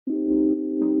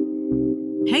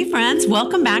Hey friends,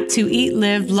 welcome back to Eat,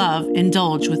 Live, Love,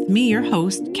 Indulge with me, your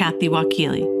host, Kathy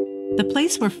Wakili, the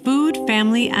place where food,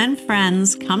 family, and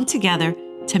friends come together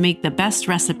to make the best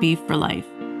recipe for life.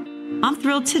 I'm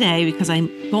thrilled today because I'm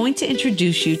going to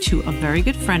introduce you to a very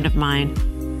good friend of mine.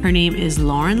 Her name is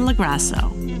Lauren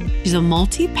LaGrasso. She's a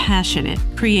multi-passionate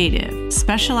creative,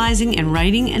 specializing in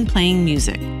writing and playing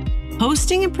music,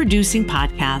 hosting and producing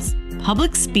podcasts,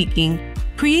 public speaking,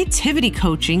 creativity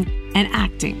coaching, and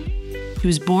acting. She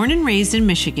was born and raised in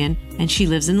Michigan, and she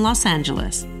lives in Los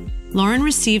Angeles. Lauren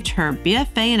received her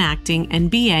BFA in acting and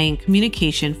BA in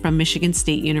communication from Michigan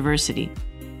State University.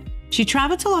 She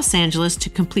traveled to Los Angeles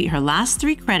to complete her last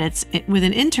 3 credits with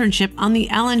an internship on The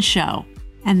Ellen Show,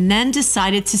 and then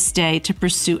decided to stay to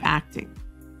pursue acting.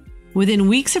 Within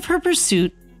weeks of her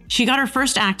pursuit, she got her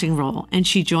first acting role, and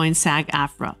she joined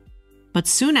SAG-AFTRA. But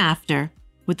soon after,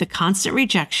 with the constant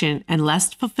rejection and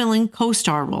less fulfilling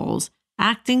co-star roles,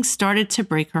 acting started to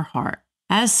break her heart.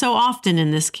 As so often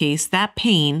in this case, that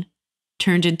pain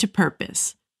turned into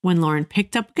purpose when Lauren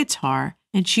picked up a guitar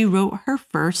and she wrote her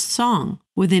first song.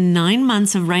 Within 9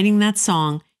 months of writing that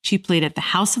song, she played at the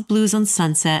House of Blues on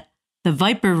Sunset, the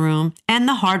Viper Room, and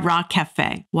the Hard Rock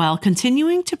Cafe. While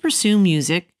continuing to pursue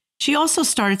music, she also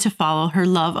started to follow her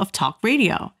love of talk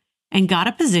radio and got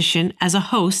a position as a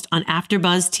host on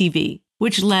AfterBuzz TV,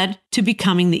 which led to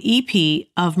becoming the EP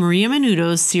of Maria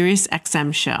Menounos'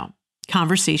 SiriusXM show,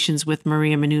 Conversations with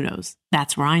Maria Menounos.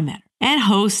 That's where I met her. And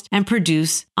host and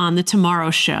produce on The Tomorrow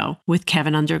Show with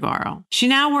Kevin Undergaro. She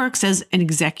now works as an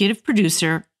executive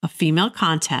producer of female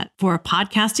content for a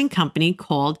podcasting company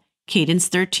called Cadence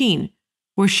 13,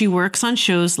 where she works on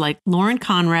shows like Lauren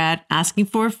Conrad, Asking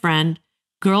for a Friend,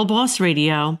 Girl Boss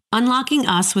Radio, Unlocking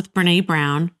Us with Brene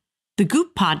Brown, The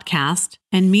Goop Podcast,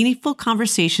 and Meaningful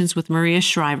Conversations with Maria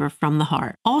Shriver from the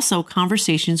Heart. Also,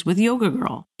 Conversations with Yoga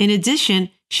Girl. In addition,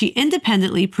 she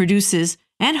independently produces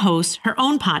and hosts her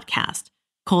own podcast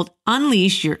called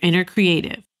Unleash Your Inner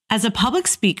Creative. As a public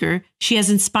speaker, she has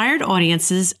inspired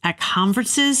audiences at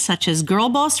conferences such as Girl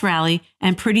Boss Rally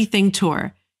and Pretty Thing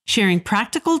Tour, sharing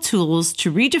practical tools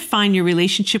to redefine your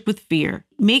relationship with fear,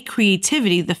 make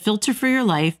creativity the filter for your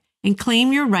life, and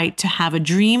claim your right to have a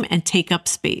dream and take up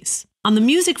space. On the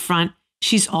music front,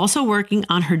 she's also working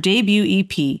on her debut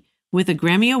EP with a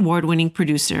Grammy Award-winning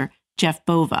producer, Jeff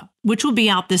Bova, which will be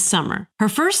out this summer. Her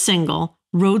first single,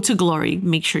 Road to Glory,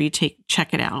 make sure you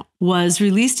check it out, was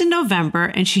released in November,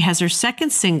 and she has her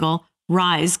second single,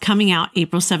 Rise, coming out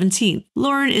April 17th.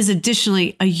 Lauren is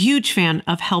additionally a huge fan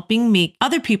of helping make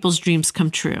other people's dreams come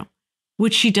true,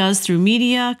 which she does through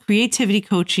media, creativity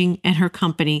coaching, and her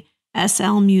company,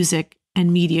 SL Music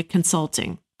and Media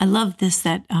Consulting. I love this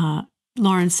that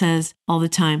Lauren says all the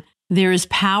time, there is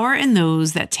power in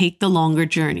those that take the longer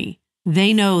journey.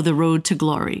 They know the road to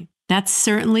glory. That's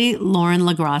certainly Lauren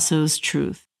LaGrasso's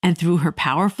truth. And through her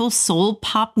powerful soul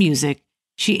pop music,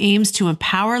 she aims to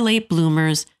empower late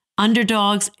bloomers,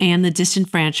 underdogs, and the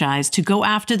disenfranchised to go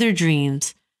after their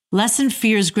dreams, lessen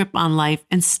fear's grip on life,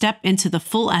 and step into the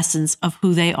full essence of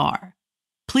who they are.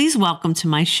 Please welcome to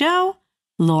my show,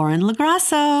 Lauren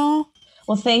LaGrasso.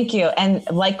 Well, thank you. And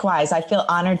likewise, I feel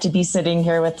honored to be sitting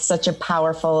here with such a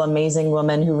powerful, amazing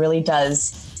woman who really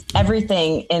does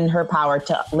everything in her power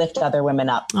to lift other women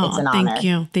up. It's an honor. Thank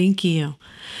you. Thank you.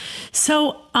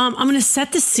 So I'm going to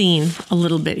set the scene a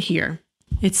little bit here.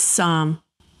 It's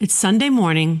Sunday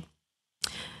morning.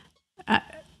 I'm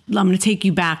going to take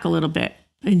you back a little bit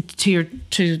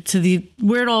to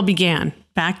where it all began.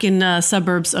 Back in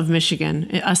suburbs of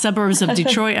Michigan, suburbs of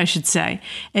Detroit, I should say.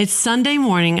 It's Sunday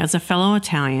morning. As a fellow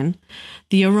Italian,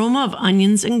 the aroma of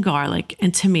onions and garlic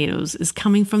and tomatoes is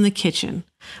coming from the kitchen,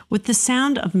 with the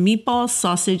sound of meatballs,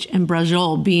 sausage, and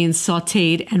braciole being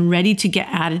sautéed and ready to get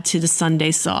added to the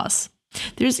Sunday sauce.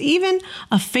 There's even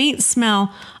a faint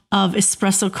smell of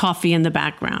espresso coffee in the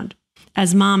background,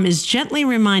 as Mom is gently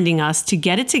reminding us to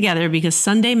get it together because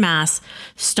Sunday Mass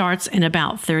starts in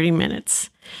about 30 minutes.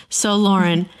 So,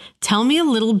 Lauren, tell me a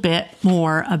little bit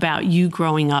more about you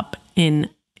growing up in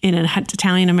an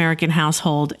Italian-American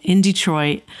household in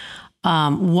Detroit.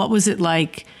 What was it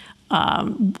like?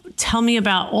 Tell me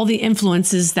about all the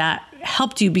influences that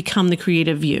helped you become the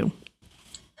creative you.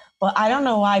 Well, I don't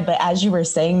know why, but as you were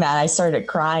saying that, I started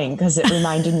crying because it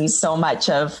reminded me so much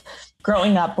of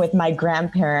growing up with my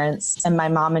grandparents and my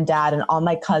mom and dad and all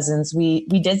my cousins. We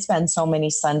did spend so many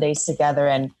Sundays together,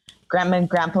 and Grandma and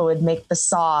Grandpa would make the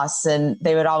sauce, and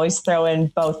they would always throw in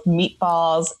both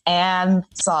meatballs and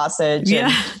sausage. Yeah.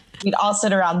 And we'd all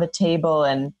sit around the table,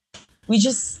 and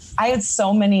I had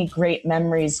so many great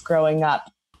memories growing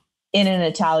up in an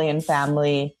Italian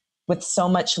family with so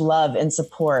much love and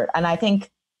support. And I think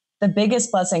the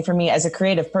biggest blessing for me as a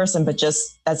creative person, but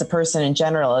just as a person in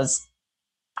general, is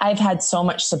I've had so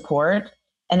much support,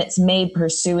 and it's made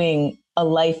pursuing a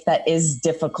life that is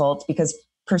difficult, because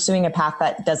pursuing a path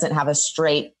that doesn't have a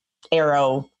straight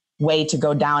arrow way to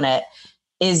go down it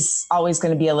is always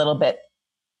going to be a little bit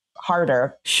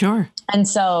harder. Sure. And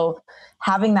so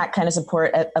having that kind of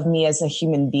support of me as a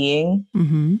human being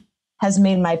has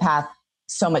made my path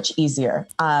so much easier.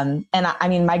 And I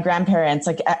mean, my grandparents,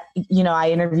 like,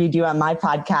 I interviewed you on my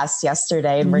podcast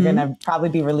yesterday, and we're going to probably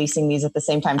be releasing these at the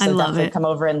same time. So definitely come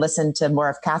over and listen to more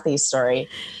of Kathy's story.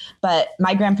 But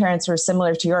my grandparents were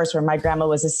similar to yours, where my grandma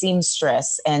was a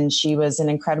seamstress, and she was an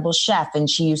incredible chef, and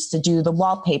she used to do the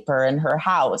wallpaper in her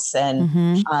house,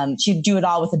 and she'd do it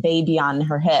all with a baby on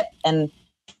her hip. And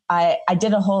I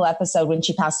did a whole episode when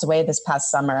she passed away this past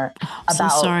summer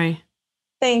about. So sorry.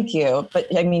 Thank you. But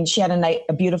I mean, she had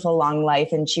a beautiful long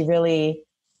life, and she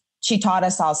taught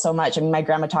us all so much. I mean, my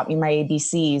grandma taught me my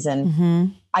ABCs,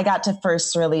 and I got to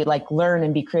first really like learn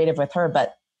and be creative with her.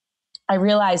 But I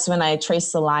realized when I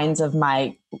traced the lines of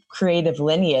my creative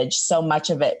lineage, so much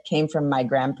of it came from my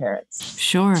grandparents.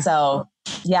 Sure. So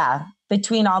yeah,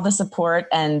 between all the support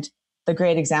and the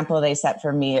great example they set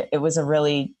for me, it was a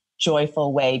really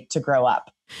joyful way to grow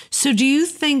up. So do you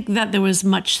think that there was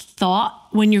much thought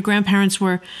when your grandparents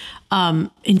were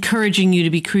encouraging you to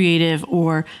be creative,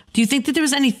 or do you think that there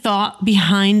was any thought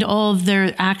behind all of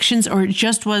their actions, or it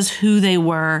just was who they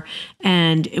were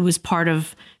and it was part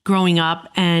of growing up,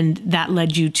 and that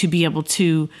led you to be able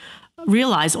to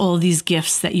realize all of these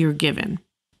gifts that you're given?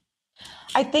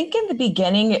 I think in the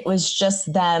beginning, it was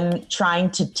just them trying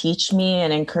to teach me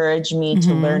and encourage me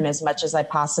to learn as much as I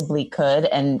possibly could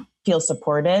and feel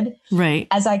supported. Right.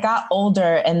 As I got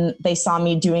older and they saw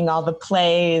me doing all the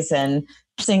plays and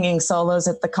singing solos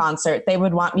at the concert, they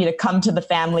would want me to come to the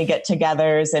family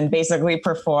get-togethers and basically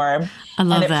perform. I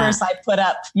love and at first I put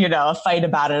up, a fight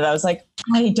about it. I was like,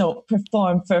 I don't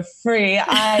perform for free.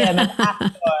 I am an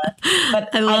actor. But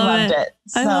I loved it.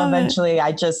 So eventually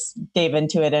I just gave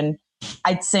into it, and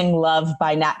I'd sing Love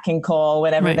by Nat King Cole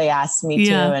whenever they asked me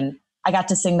to. And I got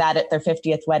to sing that at their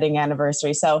 50th wedding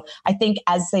anniversary. So I think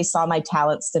as they saw my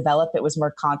talents develop, it was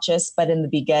more conscious. But in the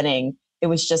beginning, it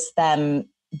was just them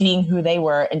being who they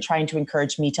were and trying to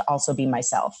encourage me to also be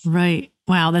myself. Right.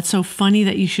 Wow. That's so funny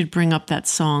that you should bring up that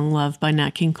song, Love by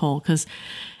Nat King Cole. Because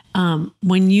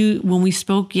when we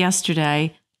spoke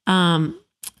yesterday, and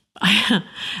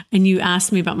you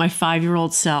asked me about my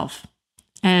 5-year-old self,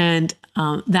 and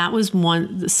that was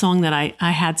the song that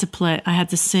I had to play. I had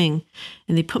to sing,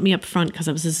 and they put me up front because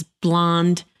I was this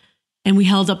blonde, and we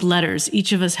held up letters.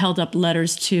 Each of us held up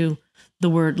letters to the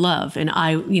word love. And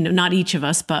I, not each of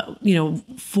us, but,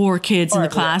 4 kids in the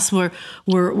class were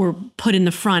put in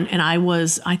the front. And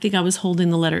I think I was holding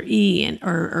the letter E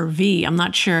or V. I'm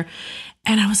not sure.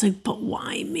 And I was like, but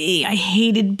why me? I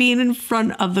hated being in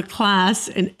front of the class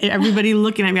and everybody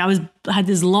looking at me. I had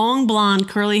this long blonde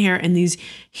curly hair and these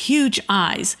huge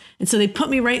eyes. And so they put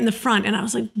me right in the front, and I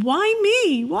was like, why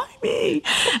me? Why me?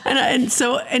 And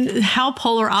how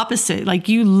polar opposite. Like,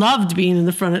 you loved being in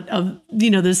the front of,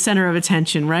 the center of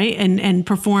attention, right? And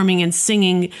performing and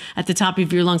singing at the top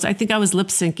of your lungs. I think I was lip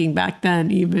syncing back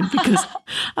then, even, because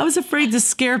I was afraid to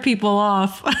scare people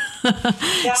off.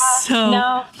 Yeah,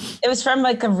 no, it was from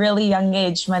like a really young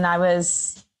age. When I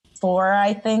was 4,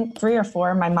 I think 3 or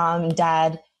 4, my mom and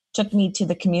dad took me to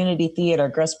the community theater,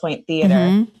 Grosse Pointe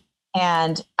Theater.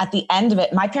 And at the end of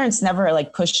it, my parents never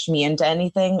like pushed me into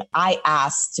anything. I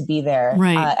asked to be there.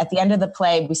 Right. At the end of the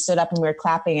play, we stood up and we were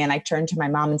clapping, and I turned to my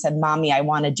mom and said, Mommy, I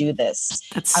want to do this.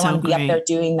 I want to be up there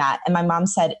doing that. And my mom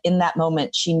said in that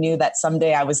moment, she knew that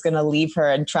someday I was going to leave her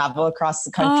and travel across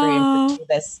the country and pursue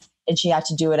this. And she had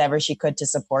to do whatever she could to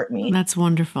support me. That's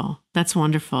wonderful. That's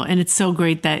wonderful. And it's so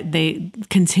great that they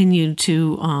continue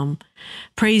to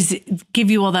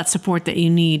give you all that support that you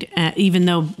need, even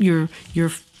though you're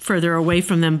further away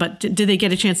from them. But do they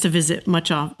get a chance to visit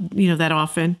that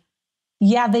often?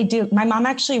 Yeah, they do. My mom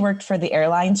actually worked for the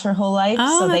airlines her whole life.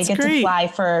 So they get to fly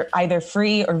for either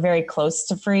free or very close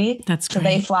to free. That's great. So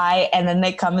they fly and then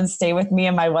they come and stay with me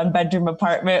in my 1-bedroom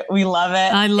apartment. We love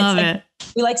it. I love it.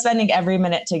 We like spending every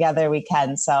minute together we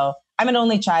can. So I'm an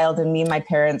only child, and me and my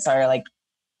parents are like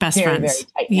best friends.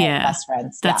 Very tight-knit best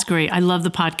friends. That's great. I love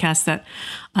the podcast that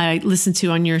I listened to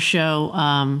on your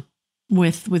show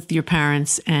with your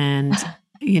parents, and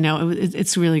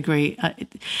it's really great.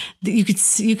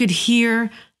 You could hear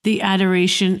the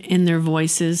adoration in their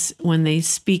voices when they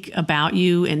speak about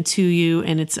you and to you,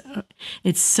 and it's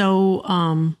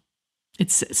so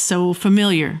It's so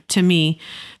familiar to me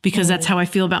because that's how I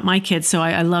feel about my kids. So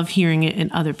I love hearing it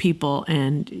in other people,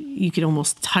 and you can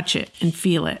almost touch it and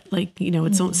feel it. Like,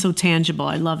 it's so tangible.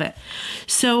 I love it.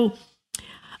 So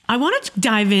I wanted to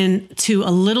dive into a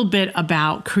little bit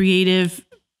about creative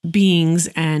beings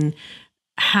and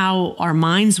how our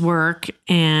minds work.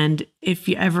 And if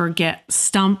you ever get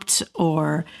stumped,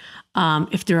 or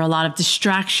if there are a lot of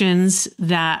distractions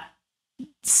that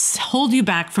hold you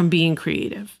back from being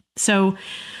creative. So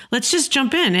let's just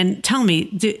jump in and tell me,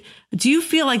 do you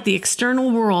feel like the external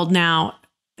world now,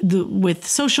 with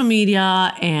social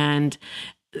media, and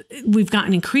we've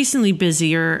gotten increasingly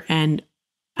busier, and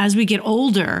as we get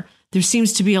older, there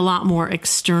seems to be a lot more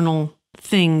external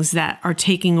things that are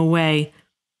taking away,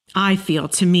 I feel,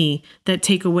 to me, that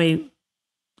take away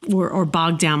or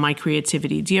bog down my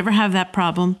creativity. Do you ever have that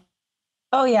problem?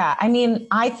 Oh, yeah. I mean,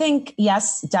 I think,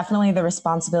 yes, definitely the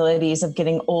responsibilities of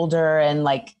getting older and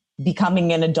like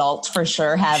becoming an adult for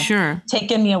sure have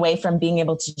taken me away from being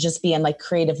able to just be in like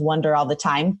creative wonder all the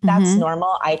time. That's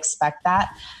normal. I expect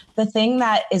that. The thing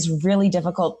that is really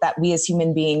difficult that we as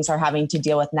human beings are having to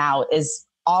deal with now is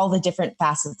all the different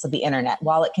facets of the internet.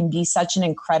 While it can be such an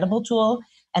incredible tool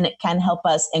and it can help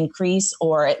us increase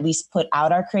or at least put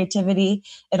out our creativity,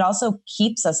 it also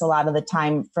keeps us a lot of the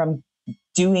time from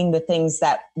doing the things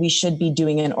that we should be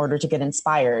doing in order to get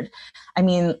inspired. I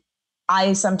mean,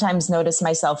 I sometimes notice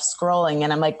myself scrolling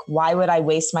and I'm like, why would I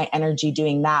waste my energy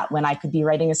doing that when I could be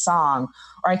writing a song,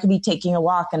 or I could be taking a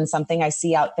walk and something I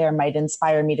see out there might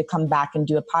inspire me to come back and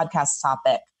do a podcast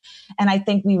topic. And I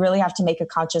think we really have to make a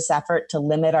conscious effort to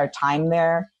limit our time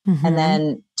there, and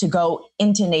then to go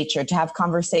into nature, to have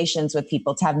conversations with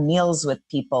people, to have meals with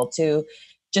people, to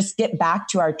just get back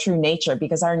to our true nature,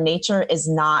 because our nature is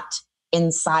not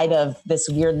inside of this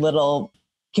weird little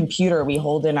computer we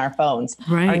hold in our phones.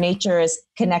 Right. Our nature is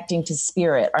connecting to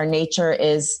spirit. Our nature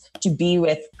is to be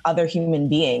with other human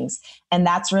beings. And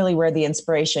that's really where the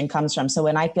inspiration comes from. So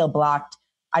when I feel blocked,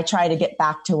 I try to get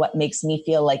back to what makes me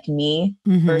feel like me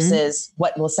versus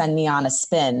what will send me on a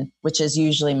spin, which is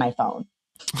usually my phone.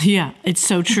 Yeah, it's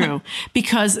so true.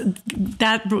 Because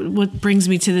that what brings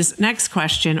me to this next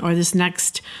question, or this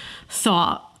next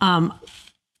thought.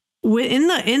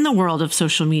 In the world of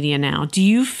social media now, do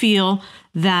you feel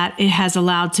that it has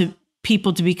allowed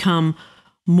people to become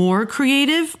more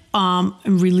creative, and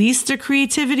release their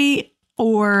creativity,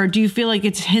 or do you feel like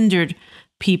it's hindered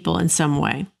people in some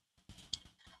way?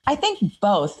 I think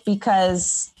both,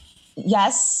 because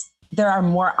yes, there are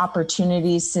more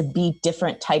opportunities to be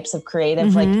different types of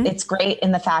creative. Like, it's great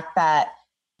in the fact that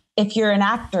if you're an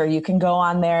actor, you can go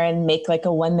on there and make like a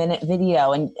 1-minute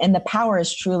video, and the power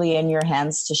is truly in your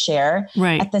hands to share.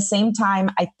 Right. At the same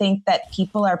time, I think that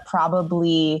people are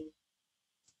probably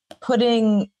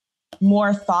putting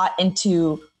more thought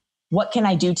into what can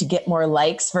I do to get more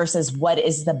likes versus what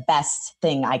is the best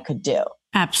thing I could do.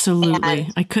 Absolutely.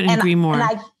 I couldn't agree more.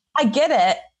 And I get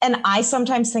it. And I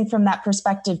sometimes think from that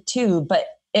perspective too, but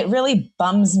it really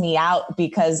bums me out,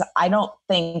 because I don't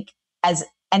think as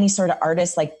any sort of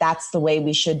artist, like that's the way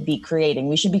we should be creating.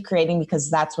 We should be creating because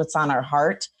that's what's on our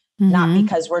heart, not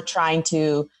because we're trying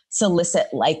to solicit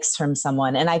likes from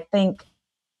someone. And I think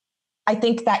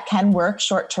that can work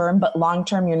short term, but long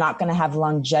term, you're not going to have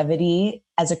longevity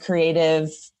as a creative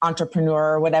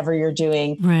entrepreneur or whatever you're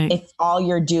doing. Right. If all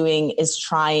you're doing is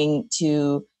trying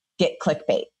to get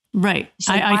clickbait. Right.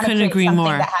 So I couldn't agree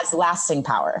more. That has lasting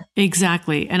power.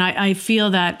 Exactly. And I feel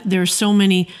that there's so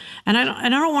many, and I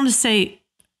don't want to say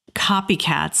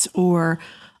copycats or,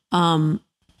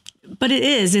 but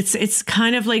it's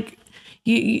kind of like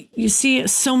you see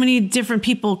so many different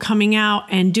people coming out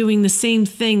and doing the same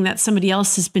thing that somebody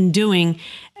else has been doing,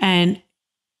 and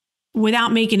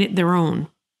without making it their own,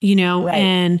 right.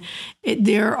 And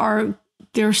there are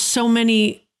so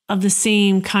many of the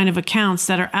same kind of accounts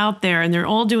that are out there, and they're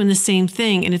all doing the same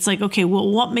thing. And it's like, okay, well,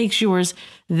 what makes yours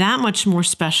that much more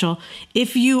special?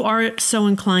 If you are so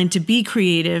inclined to be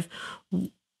creative,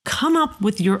 come up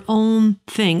with your own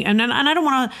thing. And I don't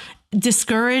want to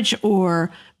discourage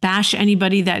or bash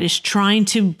anybody that is trying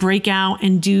to break out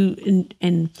and do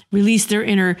and release their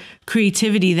inner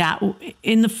creativity that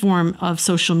in the form of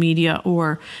social media,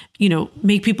 or,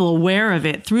 make people aware of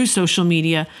it through social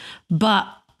media. But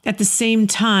at the same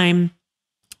time,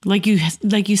 like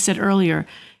you said earlier,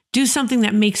 do something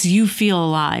that makes you feel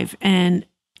alive. And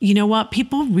you know what?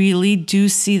 People really do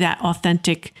see that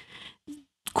authentic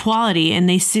quality, and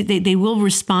they will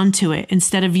respond to it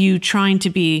instead of you trying to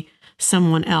be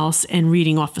someone else and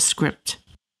reading off a script.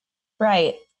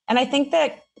 Right. And I think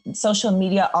that social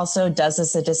media also does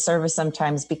us a disservice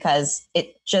sometimes, because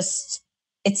it just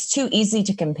it's too easy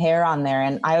to compare on there.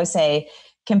 And I always say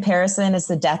comparison is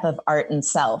the death of art and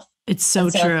self. It's so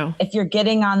true. If you're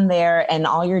getting on there and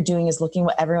all you're doing is looking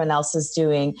what everyone else is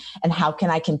doing and how can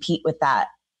I compete with that,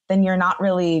 then you're not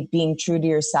really being true to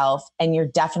yourself, and you're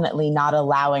definitely not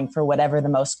allowing for whatever the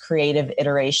most creative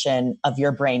iteration of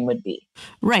your brain would be.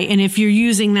 Right. And if you're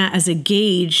using that as a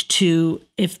gauge to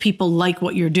if people like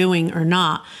what you're doing or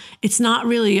not, it's not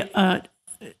really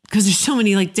because there's so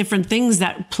many like different things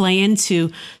that play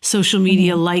into social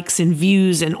media likes and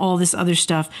views and all this other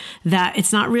stuff, that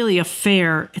it's not really a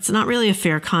fair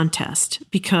contest,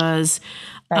 because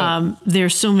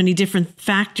there's so many different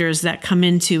factors that come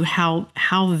into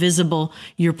how visible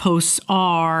your posts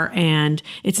are. And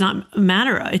it's not a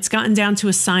matter. It's gotten down to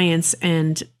a science,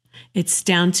 and it's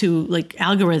down to like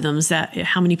algorithms, that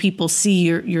how many people see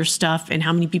your stuff and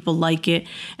how many people like it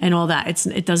and all that.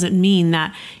 It doesn't mean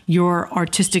that your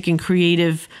artistic and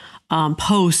creative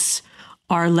posts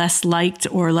are less liked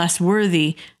or less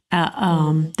worthy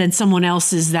than someone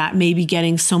else's that may be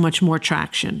getting so much more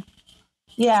traction.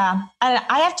 Yeah. And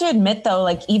I have to admit though,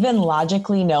 like even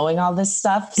logically knowing all this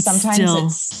stuff, sometimes it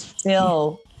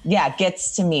still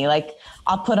gets to me. Like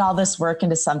I'll put all this work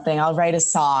into something. I'll write a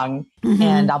song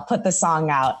and I'll put the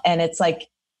song out. And it's like,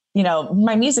 you know,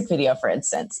 my music video, for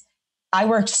instance, I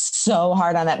worked so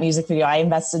hard on that music video. I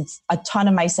invested a ton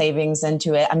of my savings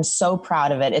into it. I'm so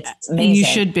proud of it. It's amazing. And you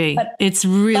should be. It's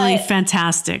really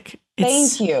fantastic.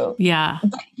 Thank you. Yeah.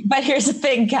 But here's the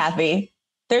thing, Kathy.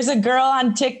 There's a girl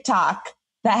on TikTok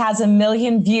that has 1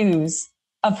 million views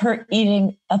of her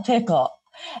eating a pickle.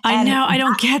 I know. I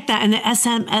don't get that. And the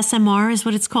SMR is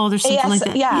what it's called, or something like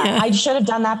that. Yeah. I should have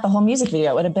done that the whole music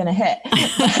video. It would have been a hit.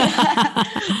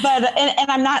 But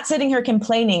I'm not sitting here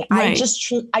complaining. Right.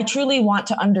 I truly want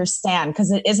to understand, because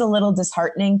it is a little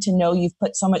disheartening to know you've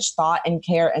put so much thought and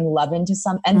care and love into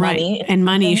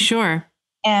money. Sure.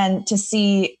 And to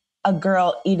see a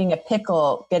girl eating a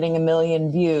pickle getting 1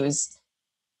 million views.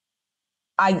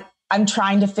 I'm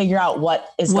trying to figure out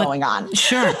what is going on.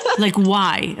 Sure. Like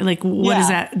why? Like what is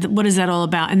that? What is that all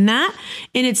about? And that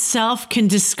in itself can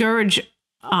discourage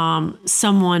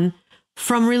someone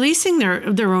from releasing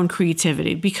their own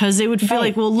creativity, because they would feel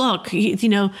like, well, look, you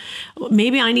know,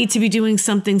 maybe I need to be doing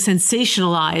something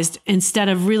sensationalized instead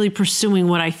of really pursuing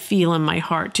what I feel in my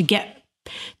heart to get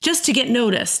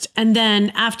noticed. And then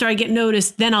after I get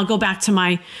noticed, then I'll go back to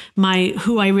my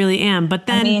who I really am. But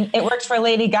then, I mean, it worked for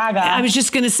Lady Gaga. I was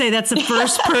just going to say that's the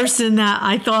first person that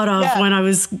I thought of when I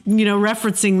was, you know,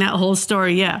 referencing that whole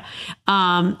story. Yeah.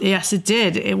 Yes, it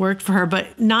did. It worked for her,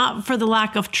 but not for the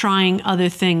lack of trying other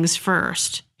things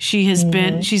first. She has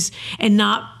been, and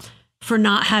not for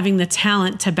not having the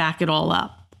talent to back it all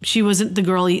up. She wasn't the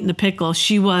girl eating the pickle.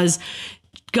 She was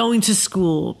going to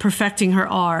school, perfecting her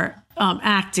art,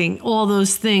 acting, all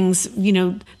those things, you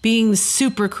know, being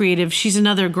super creative. She's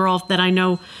another girl that I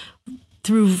know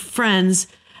through friends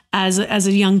as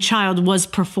a young child was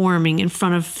performing in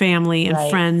front of family and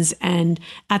friends and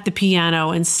at the piano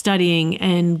and studying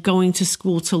and going to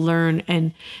school to learn.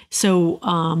 And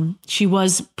so she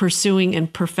was pursuing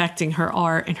and perfecting her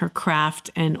art and her craft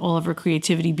and all of her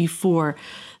creativity before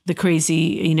the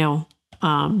crazy, you know,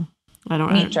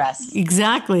 meat dress.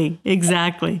 Exactly.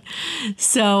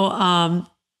 So,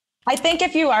 I think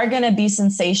if you are going to be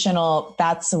sensational,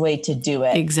 that's the way to do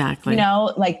it. Exactly. You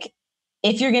know, like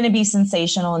if you're going to be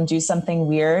sensational and do something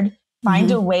weird,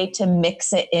 find a way to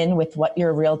mix it in with what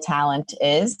your real talent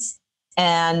is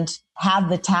and have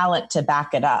the talent to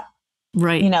back it up.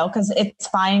 Right. You know, because it's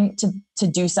fine to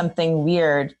do something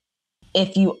weird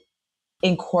if you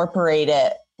incorporate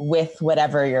it with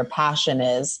whatever your passion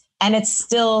is. And it's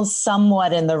still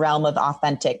somewhat in the realm of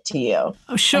authentic to you.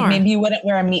 Oh, sure. Like maybe you wouldn't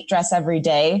wear a meat dress every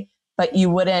day, but you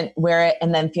wouldn't wear it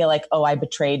and then feel like, oh, I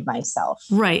betrayed myself.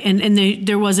 Right. And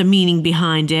there was a meaning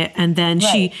behind it. And then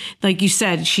she, like you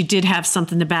said, she did have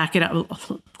something to back it up,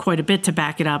 quite a bit to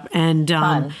back it up. And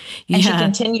she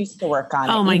continues to work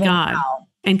on it. Oh my God. Now.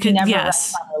 And could never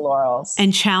rest on her laurels.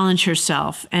 And challenge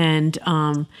herself. And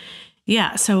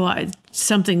so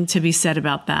something to be said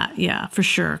about that. Yeah, for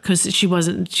sure. Because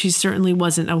she certainly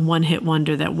wasn't a one-hit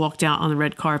wonder that walked out on the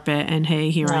red carpet and, hey,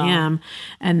 here I am.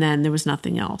 And then there was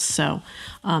nothing else. So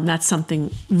that's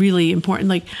something really important.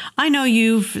 Like, I know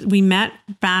we met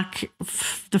back,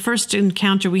 the first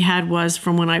encounter we had was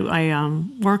from when I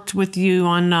worked with you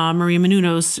on Maria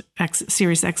Menounos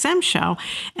Sirius XM show.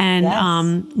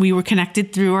 And we were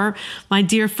connected through my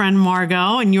dear friend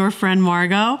Margot and your friend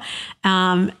Margot.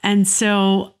 And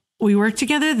so we worked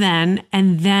together then,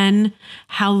 and then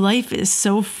how life is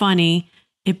so funny.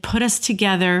 It put us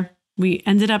together we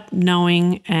ended up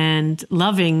knowing and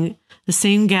loving the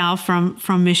same gal from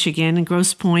Michigan in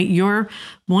Grosse Pointe. You're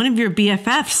one of your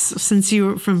BFFs since you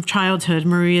were from childhood,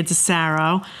 Maria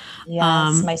DeSaro.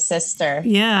 Yes, my sister.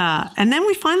 Yeah. And then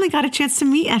we finally got a chance to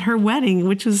meet at her wedding,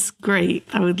 which was great.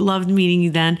 I would love meeting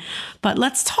you then. But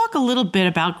let's talk a little bit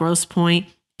about Grosse Pointe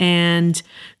and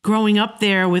growing up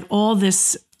there with all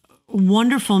this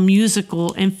wonderful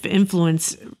musical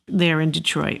influence there in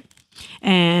Detroit.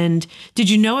 And did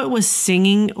you know it was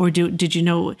singing, or did you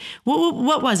know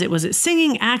what was it? Was it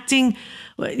singing, acting?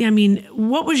 I mean,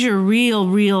 what was your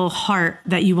real heart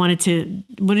that you wanted to?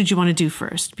 What did you want to do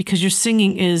first? Because your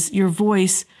singing is your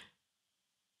voice.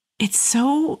 It's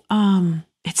so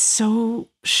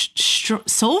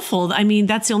soulful. I mean,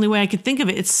 that's the only way I could think of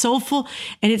it. It's soulful,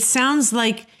 and it sounds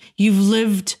like you've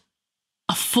lived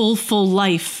a full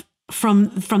life from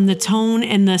the tone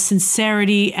and the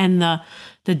sincerity and the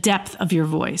depth of your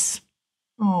voice.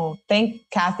 Oh,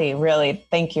 Kathy, really.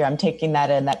 Thank you. I'm taking that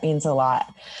in. That means a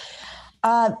lot.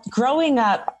 Growing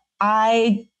up,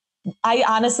 I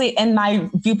honestly, and my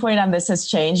viewpoint on this has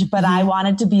changed, but I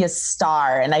wanted to be a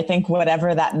star. And I think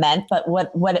whatever that meant, but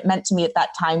what it meant to me at that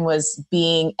time was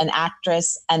being an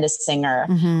actress and a singer.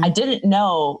 I didn't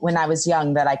know when I was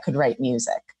young that I could write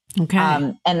music. Okay.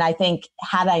 And I think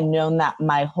had I known that,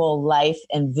 my whole life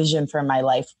and vision for my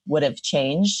life would have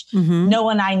changed. No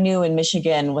one I knew in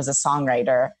Michigan was a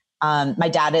songwriter. My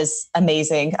dad is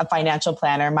amazing, a financial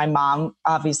planner. My mom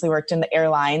obviously worked in the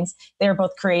airlines. They were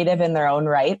both creative in their own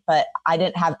right, but I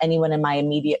didn't have anyone in my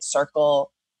immediate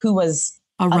circle who was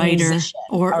a writer musician,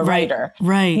 or a writer.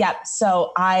 Right. Yeah.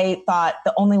 So I thought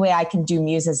the only way I can do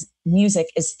music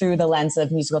is through the lens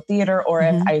of musical theater, or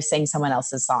if I sing someone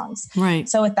else's songs. Right.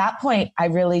 So at that point, I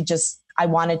really I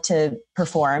wanted to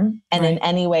perform, and in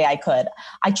any way I could.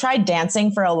 I tried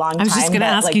dancing for a long time. I was just going to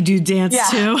ask you, do you dance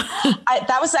too?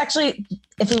 That was actually,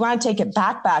 if we want to take it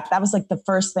back, that was like the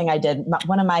first thing I did.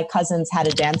 One of my cousins had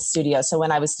a dance studio. So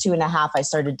when I was 2.5, I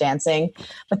started dancing.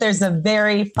 But there's a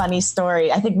very funny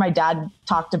story. I think my dad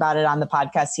talked about it on the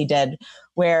podcast he did,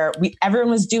 where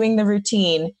everyone was doing the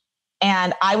routine,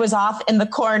 and I was off in the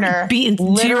corner,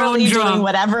 literally doing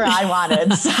whatever I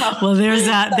wanted. So, well, there's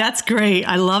that. That's great.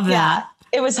 I love that.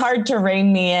 Yeah, it was hard to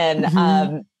rein me in.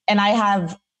 And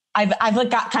I've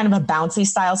got kind of a bouncy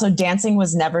style. So dancing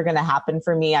was never going to happen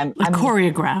for me. I'm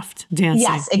choreographed dancing.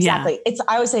 Yes, exactly. Yeah.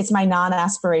 I always say it's my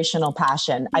non-aspirational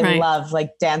passion. I love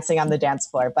like dancing on the dance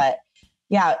floor. But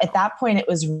yeah, at that point it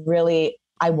was really,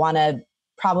 I want to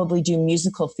probably do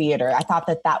musical theater. I thought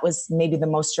that was maybe the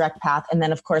most direct path. And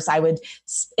then of course I would,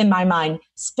 in my mind,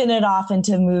 spin it off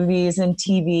into movies and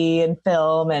TV and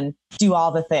film and do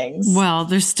all the things. Well,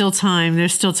 there's still time.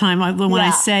 When I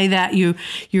say that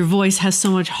your voice has so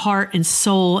much heart and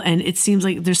soul, and it seems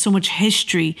like there's so much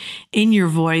history in your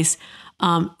voice.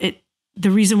 The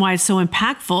reason why it's so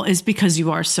impactful is because you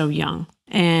are so young.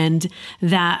 And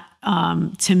that,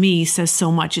 to me, says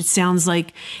so much. It sounds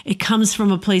like it comes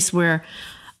from a place where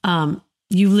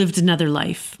you lived another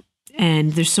life,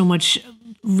 and there's so much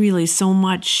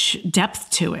depth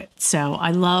to it. So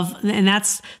I love, and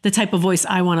that's the type of voice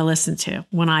I want to listen to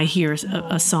when I hear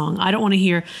a song. I don't want to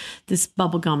hear this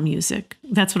bubblegum music.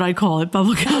 That's what I call it,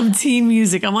 bubblegum teen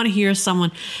music. I want to hear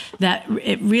someone that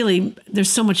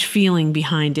there's so much feeling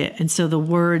behind it. And so the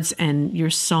words and your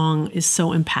song is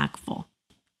so impactful.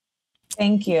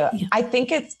 Thank you. Yeah. I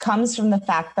think it comes from the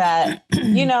fact that,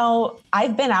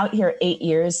 I've been out here 8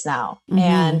 years now,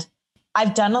 and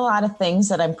I've done a lot of things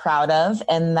that I'm proud of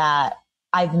and that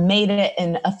I've made it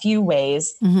in a few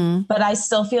ways, but I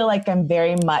still feel like I'm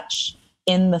very much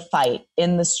in the fight,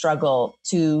 in the struggle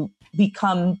to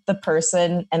become the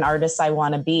person and artist I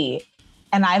want to be.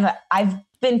 And I've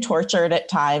been tortured at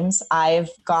times. I've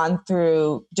gone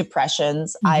through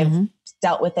depressions. I've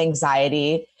dealt with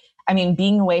anxiety. I mean,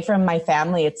 being away from my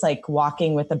family, it's like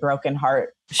walking with a broken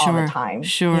heart all the time,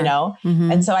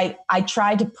 And so I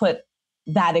try to put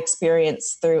that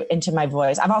experience into my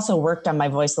voice. I've also worked on my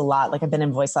voice a lot. Like I've been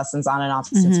in voice lessons on and off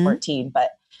since 14,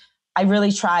 but I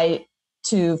really try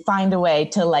to find a way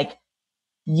to like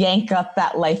yank up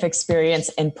that life experience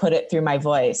and put it through my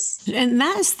voice. And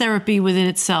that is therapy within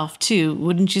itself too,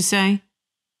 wouldn't you say?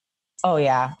 Oh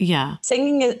yeah. Yeah.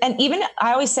 Singing is, and even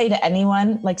I always say to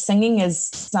anyone, like singing is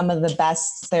some of the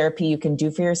best therapy you can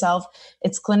do for yourself.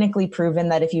 It's clinically proven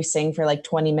that if you sing for like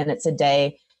 20 minutes a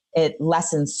day, it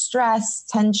lessens stress,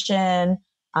 tension.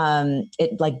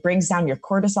 It like brings down your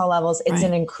cortisol levels. It's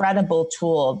an incredible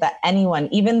tool that anyone,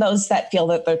 even those that feel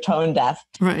that they're tone deaf,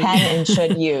 can and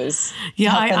should use to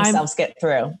help themselves get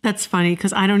through. That's funny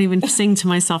because I don't even sing to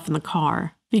myself in the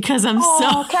car. because I'm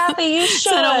Kathy, you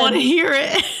should. so I don't want to hear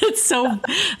it. It's so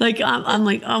like, I'm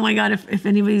like, oh my God, if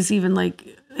anybody's even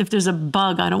like, if there's a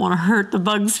bug, I don't want to hurt the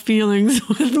bug's feelings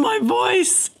with my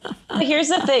voice. But here's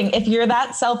the thing. If you're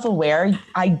that self-aware,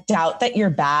 I doubt that you're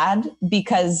bad,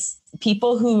 because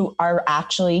people who are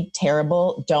actually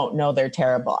terrible don't know they're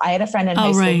terrible. I had a friend in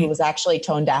high school who was actually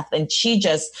tone deaf, and she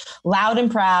just loud and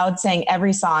proud sang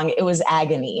every song. It was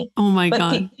agony. Oh my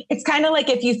God. It's kind of like,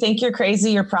 if you think you're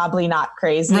crazy, you're probably not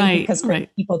crazy, because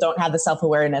people don't have the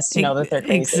self-awareness to know that they're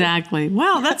crazy. Exactly.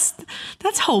 Wow.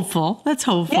 That's hopeful. That's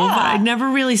hopeful. Yeah. But I never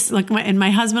really and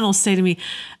my husband will say to me,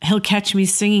 he'll catch me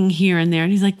singing here and there.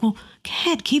 And he's like, well, go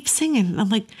ahead, keep singing. And I'm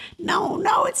like, no,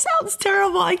 it sounds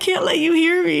terrible. I can't let you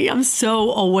hear me. I'm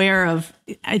so aware of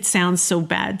it. Sounds so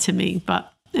bad to me.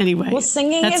 But anyway, well,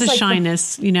 singing that's is a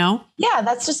shyness, you know? Yeah,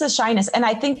 that's just a shyness. And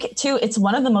I think too, it's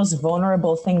one of the most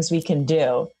vulnerable things we can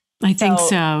do. I think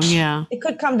so. Yeah. It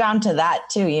could come down to that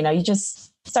too. You know, you just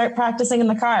start practicing in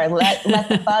the car. Let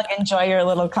the bug enjoy your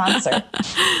little concert.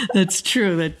 That's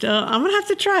true. That I'm going to have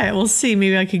to try it. We'll see.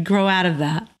 Maybe I could grow out of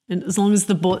that. And as long as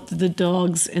the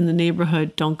dogs in the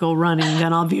neighborhood don't go running,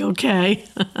 then I'll be okay.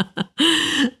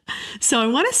 So I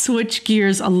want to switch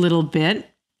gears a little bit,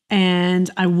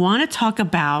 and I want to talk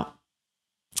about,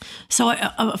 so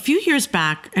a few years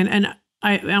back, and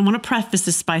I want to preface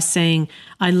this by saying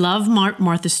I love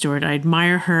Martha Stewart. I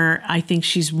admire her. I think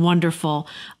she's wonderful.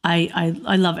 I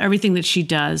love everything that she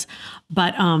does.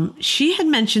 But she had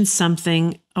mentioned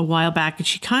something a while back, and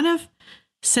she kind of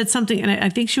said something, and I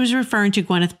think she was referring to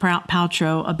Gwyneth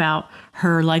Paltrow about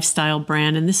her lifestyle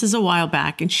brand. And this is a while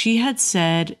back. And she had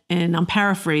said, and I'm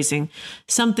paraphrasing,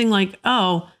 something like,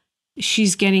 oh,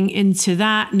 she's getting into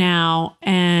that now.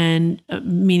 And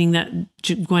meaning that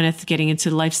Gwyneth getting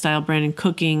into lifestyle brand and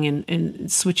cooking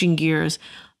and switching gears.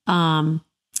 And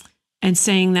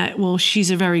saying that, well,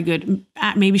 she's a very good,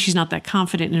 maybe she's not that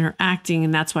confident in her acting,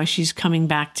 and that's why she's coming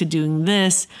back to doing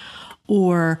this.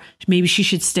 Or maybe she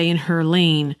should stay in her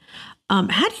lane.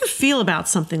 How do you feel about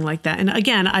something like that? And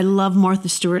again, I love Martha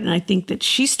Stewart, and I think that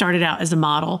she started out as a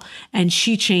model and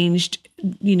she changed,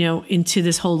 into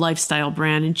this whole lifestyle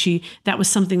brand. And that was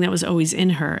something that was always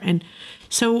in her. And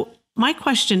so my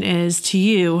question is to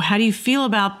you, how do you feel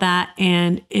about that?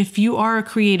 And if you are a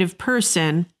creative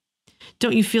person,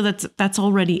 don't you feel that's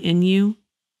already in you?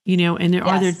 And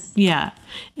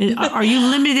are you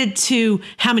limited to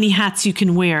how many hats you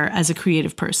can wear as a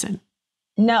creative person?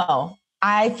 No,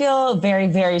 I feel very,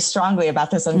 very strongly about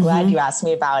this. I'm glad you asked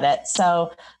me about it.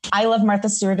 So I love Martha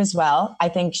Stewart as well. I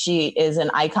think she is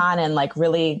an icon and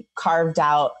really carved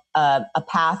out a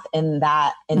path in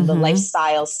the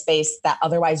lifestyle space that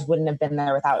otherwise wouldn't have been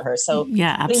there without her. So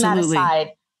yeah, absolutely. Putting that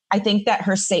aside, I think that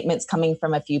her statement's coming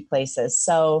from a few places.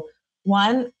 So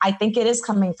one, I think it is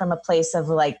coming from a place of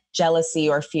jealousy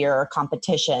or fear or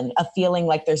competition, of feeling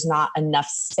like there's not enough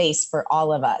space for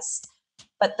all of us.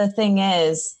 But the thing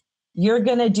is, you're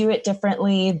going to do it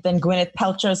differently than Gwyneth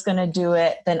Paltrow's going to do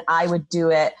it, than I would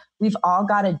do it. We've all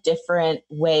got a different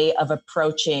way of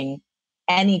approaching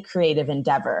any creative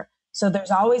endeavor. So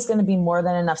there's always going to be more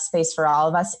than enough space for all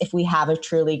of us if we have a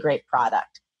truly great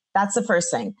product. That's the first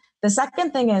thing. The second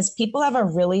thing is, people have a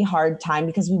really hard time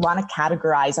because we want to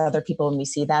categorize other people when we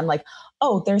see them. Like,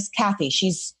 oh, there's Kathy.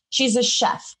 She's a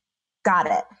chef. Got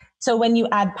it. So when you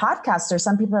add podcasters,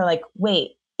 some people are like,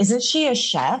 wait, isn't she a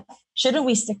chef? Shouldn't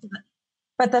we stick to that?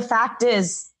 But the fact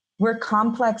is, we're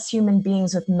complex human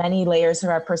beings with many layers of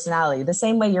our personality. The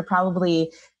same way you're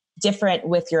probably different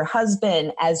with your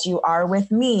husband as you are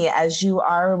with me, as you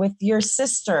are with your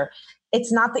sister.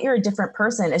 It's not that you're a different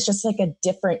person. It's just a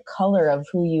different color of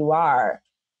who you are,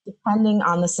 depending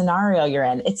on the scenario you're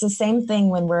in. It's the same thing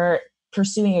when we're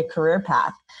pursuing a career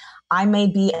path. I may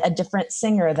be a different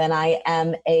singer than I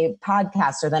am a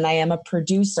podcaster, than I am a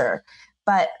producer,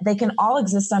 but they can all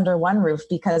exist under one roof,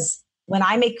 because when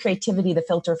I make creativity the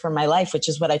filter for my life, which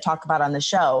is what I talk about on the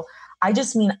show, I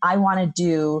just mean I want to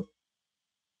do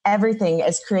everything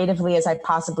as creatively as I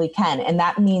possibly can. And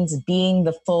that means being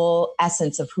the full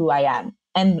essence of who I am.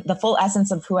 And the full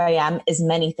essence of who I am is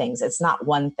many things. It's not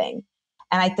one thing.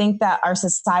 And I think that our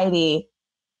society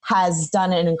has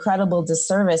done an incredible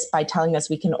disservice by telling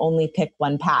us we can only pick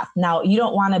one path. Now, you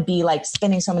don't want to be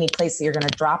spinning so many plates that you're going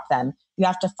to drop them. You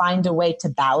have to find a way to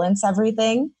balance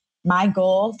everything. My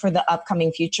goal for the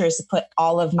upcoming future is to put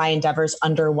all of my endeavors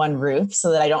under one roof,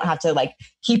 so that I don't have to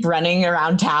keep running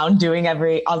around town doing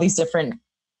all these different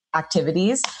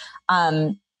activities.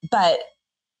 But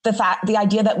the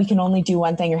idea that we can only do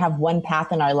one thing or have one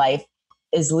path in our life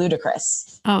is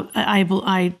ludicrous. Oh,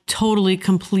 I totally,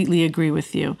 completely agree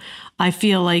with you. I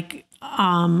feel like,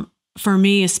 for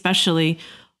me especially,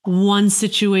 one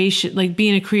situation, like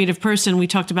being a creative person. We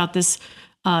talked about this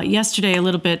yesterday a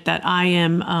little bit, that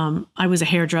I was a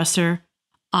hairdresser.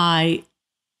 I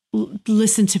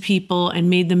listened to people and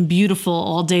made them beautiful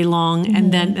all day long. Mm-hmm.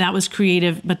 And then that was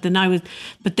creative. But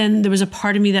then there was a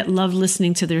part of me that loved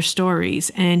listening to their stories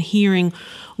and hearing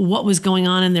what was going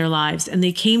on in their lives. And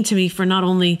they came to me for not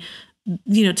only,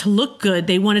 to look good,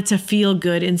 they wanted to feel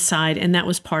good inside. And that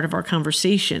was part of our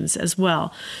conversations as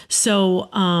well. So,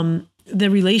 the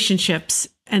relationships,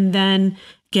 and then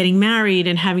getting married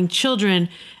and having children.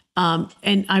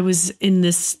 And I was in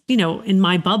this, in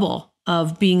my bubble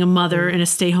of being a mother and a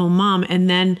stay-home mom. And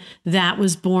then that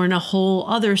was born a whole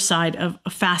other side of a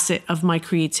facet of my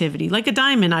creativity, like a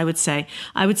diamond, I would say.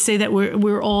 I would say that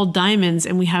we're all diamonds,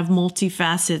 and we have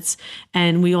multifacets,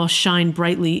 and we all shine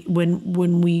brightly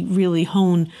when we really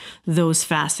hone those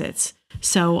facets.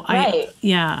 So right.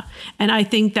 And I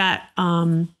think that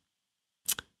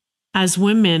as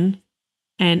women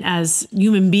and as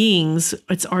human beings,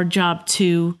 it's our job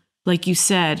to, like you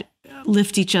said,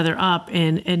 lift each other up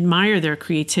and admire their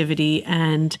creativity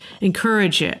and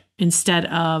encourage it instead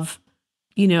of,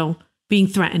 being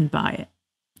threatened by it,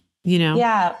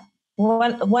 Yeah.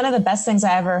 One of the best things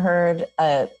I ever heard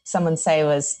someone say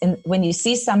was when you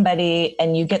see somebody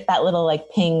and you get that little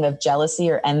like ping of jealousy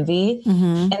or envy,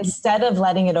 mm-hmm. instead of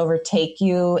letting it overtake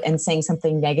you and saying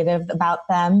something negative about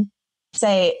them,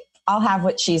 say, I'll have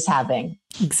what she's having.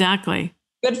 Exactly.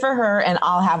 Good for her, and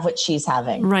I'll have what she's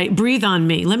having. Right. Breathe on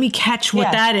me. Let me catch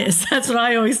what that is. That's what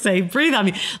I always say. Breathe on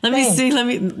me. Let me see.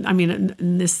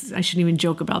 I shouldn't even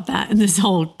joke about that in this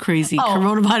whole crazy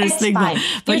coronavirus thing. Fine.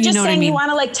 But you're just saying what I mean? You want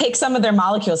to like take some of their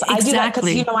molecules. Exactly. I do that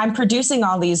because, I'm producing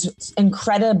all these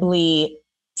incredibly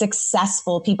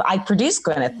successful people. I produce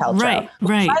Gwyneth Paltrow.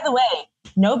 Right. By the way,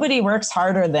 nobody works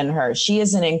harder than her. She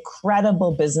is an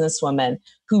incredible businesswoman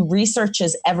who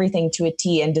researches everything to a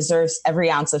T and deserves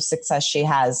every ounce of success she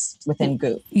has within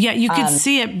Goop. Yeah, you could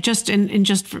see it just in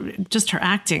just her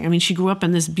acting. I mean, she grew up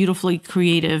in this beautifully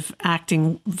creative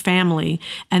acting family,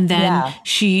 and then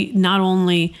she not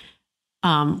only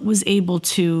was able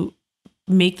to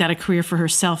make that a career for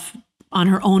herself on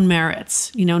her own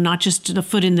merits, not just the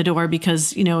foot in the door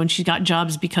because, and she got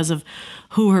jobs because of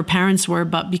who her parents were,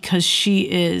 but because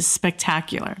she is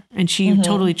spectacular and she mm-hmm.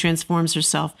 totally transforms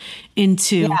herself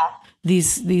into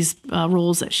these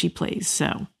roles that she plays.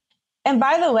 So. And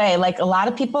by the way, like a lot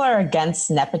of people are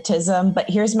against nepotism, but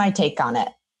here's my take on it.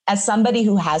 As somebody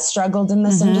who has struggled in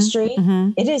this mm-hmm. industry,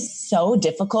 mm-hmm. it is so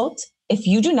difficult. If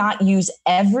you do not use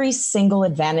every single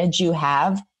advantage you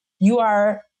have, you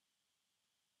are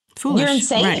foolish. You're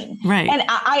insane. Right. And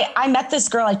I met this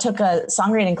girl. I took a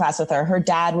songwriting class with her. Her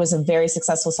dad was a very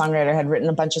successful songwriter, had written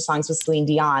a bunch of songs with Celine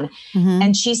Dion. Mm-hmm.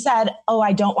 And she said,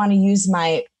 I don't want to use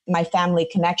my family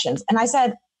connections. And I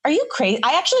said, are you crazy?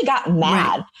 I actually got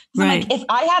mad. Right. Like, if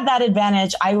I had that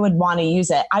advantage, I would want to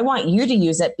use it. I want you to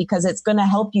use it because it's going to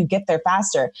help you get there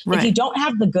faster. Right. If you don't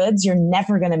have the goods, you're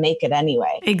never going to make it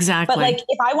anyway. Exactly. But like,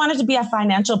 if I wanted to be a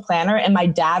financial planner and my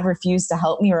dad refused to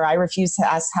help me, or I refused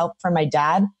to ask help from my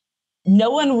dad,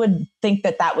 no one would think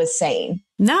that was sane.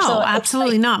 No, so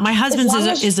absolutely not. My husband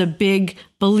is a big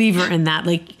believer in that.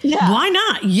 Like, why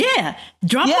not? Yeah.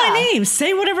 Drop my name.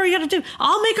 Say whatever you got to do.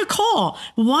 I'll make a call.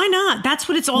 Why not? That's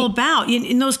what it's all about.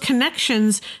 In those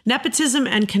connections, nepotism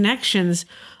and connections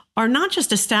are not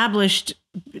just established.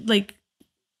 Like,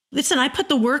 listen, I put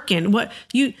the work in.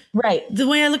 The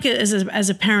way I look at it as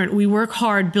a parent, we work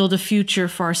hard, build a future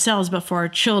for ourselves, but for our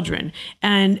children.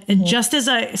 And mm-hmm. just as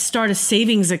I start a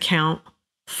savings account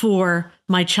for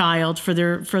my child, for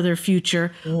their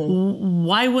future, mm-hmm.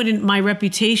 why wouldn't my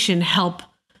reputation help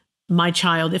my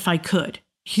child if I could?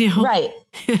 Right.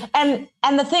 and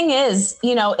the thing is,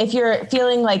 if you're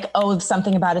feeling like,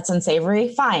 something about it's unsavory,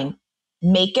 fine.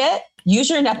 Make it. Use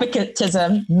your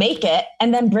nepotism, make it,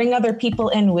 and then bring other people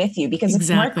in with you. Because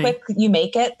the more quick you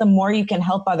make it, the more you can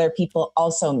help other people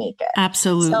also make it.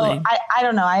 Absolutely. So I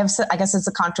don't know. I guess it's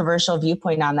a controversial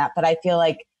viewpoint on that, but I feel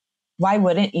like, why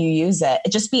wouldn't you use it?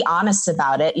 Just be honest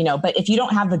about it, but if you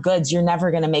don't have the goods, you're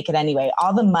never going to make it anyway.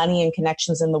 All the money and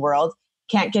connections in the world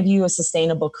can't give you a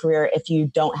sustainable career if you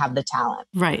don't have the talent.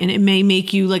 Right. And it may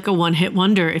make you like a one-hit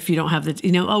wonder if you don't have the,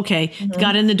 mm-hmm.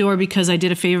 got in the door because I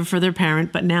did a favor for their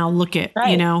parent, but now look at,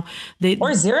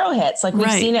 or zero hits. Like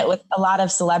we've seen it with a lot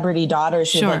of celebrity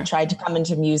daughters who like tried to come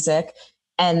into music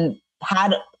and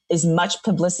had as much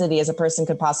publicity as a person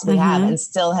could possibly mm-hmm. have and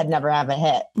still had never have a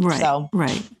hit. Right. So.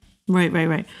 Right.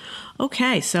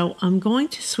 Okay, so I'm going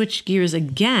to switch gears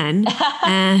again.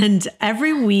 And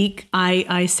every week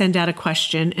I send out a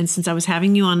question. And since I was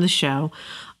having you on the show,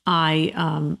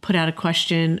 I put out a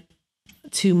question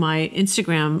to my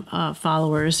Instagram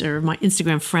followers, or my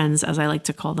Instagram friends, as I like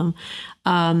to call them,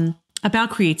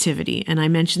 about creativity. And I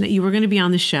mentioned that you were going to be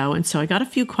on the show. And so I got a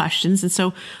few questions. And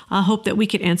so I hope that we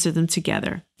could answer them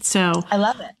together. So I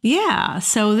love it. Yeah.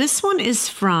 So this one is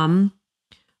from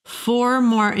For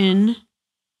Martin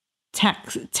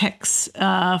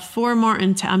For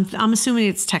Martin. I'm assuming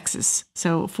it's Texas.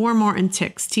 So For Martin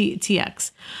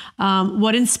TX.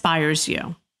 What inspires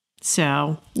you?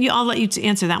 So I'll let you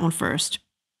answer that one first.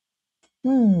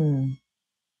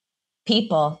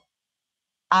 People.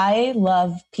 I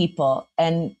love people.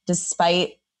 And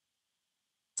despite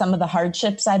some of the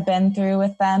hardships I've been through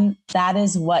with them, that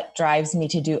is what drives me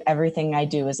to do everything I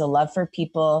do, is a love for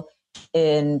people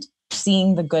and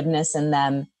seeing the goodness in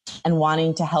them and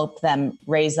wanting to help them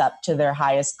raise up to their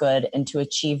highest good and to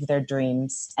achieve their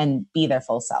dreams and be their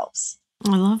full selves.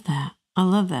 I love that.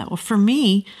 Well, for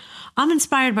me, I'm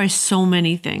inspired by so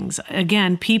many things.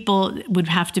 Again, people would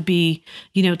have to be,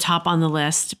 top on the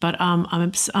list, but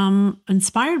I'm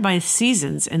inspired by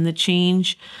seasons and the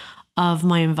change of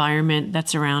my environment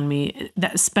that's around me,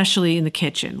 that especially in the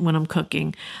kitchen when I'm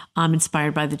cooking. I'm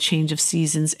inspired by the change of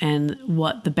seasons and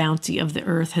what the bounty of the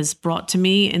earth has brought to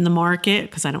me in the market,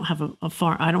 because I don't have a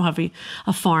farm. I don't have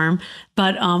a farm,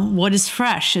 but what is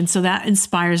fresh, and so that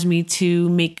inspires me to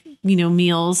make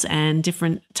meals and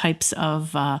different types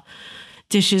of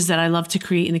dishes that I love to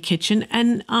create in the kitchen.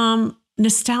 And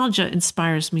nostalgia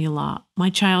inspires me a lot. My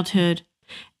childhood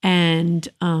and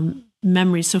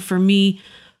memories. So for me,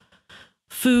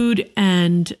 food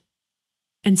and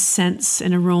scents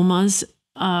and aromas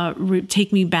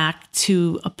take me back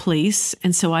to a place.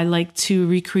 And so I like to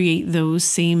recreate those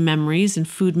same memories and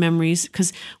food memories.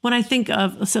 Because when I think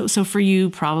of, so for you,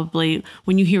 probably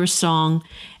when you hear a song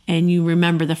and you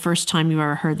remember the first time you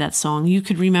ever heard that song, you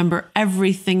could remember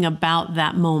everything about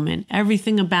that moment,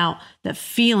 everything about that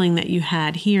feeling that you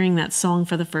had hearing that song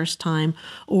for the first time,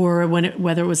 or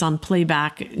whether it was on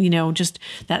playback, just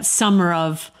that summer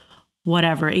of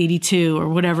whatever, 82 or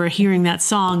whatever, hearing that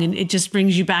song, and it just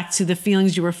brings you back to the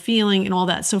feelings you were feeling and all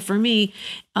that. So for me,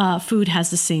 food has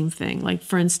the same thing. Like,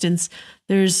 for instance,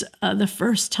 there's the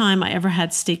first time I ever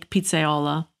had steak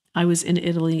pizzaiola. I was in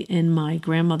Italy in my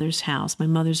grandmother's house, my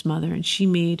mother's mother, and she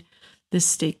made this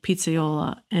steak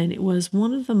pizzaiola. And it was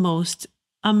one of the most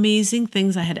amazing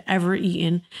things I had ever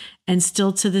eaten. And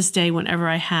still to this day, whenever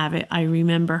I have it, I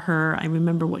remember her. I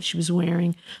remember what she was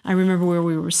wearing. I remember where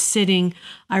we were sitting.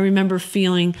 I remember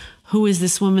feeling, who is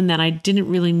this woman that I didn't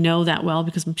really know that well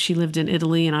because she lived in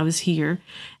Italy and I was here.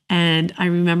 And I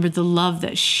remember the love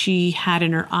that she had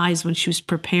in her eyes when she was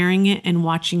preparing it and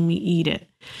watching me eat it.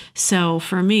 So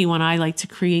for me, when I like to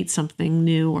create something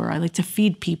new or I like to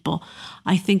feed people,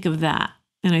 I think of that.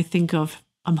 And I think of,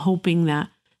 I'm hoping that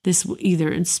this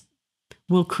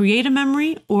will create a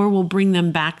memory or will bring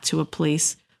them back to a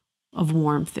place of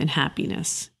warmth and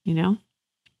happiness, I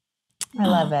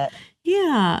love it.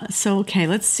 Yeah. So, okay,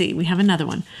 let's see. We have another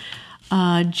one.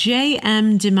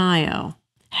 J.M. DeMaio.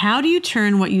 How do you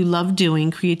turn what you love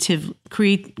doing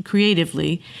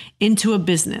creatively into a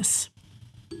business?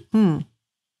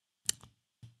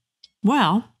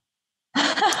 Well,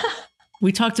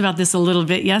 we talked about this a little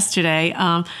bit yesterday.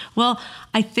 Well,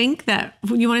 I think that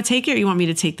you want to take it or you want me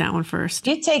to take that one first?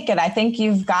 You take it. I think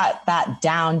you've got that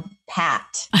down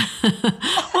pat.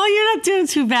 Well, you're not doing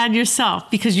too bad yourself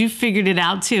because you figured it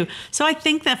out too. So I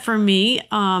think that for me,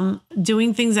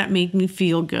 doing things that make me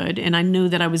feel good and I knew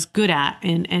that I was good at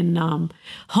and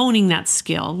honing that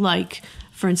skill. Like,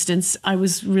 for instance, I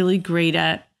was really great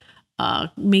at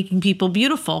making people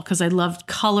beautiful because I loved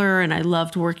color and I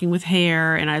loved working with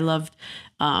hair and I loved,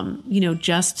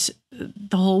 just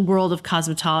the whole world of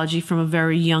cosmetology from a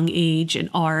very young age and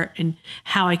art and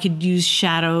how I could use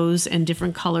shadows and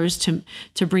different colors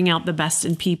to bring out the best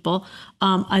in people.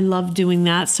 I loved doing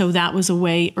that. So that was a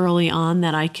way early on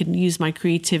that I could use my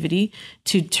creativity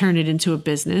to turn it into a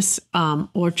business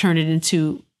or turn it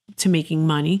into making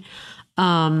money.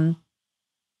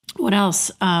 What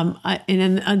else?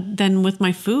 Then with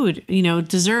my food,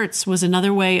 desserts was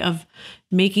another way of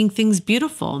making things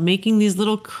beautiful, making these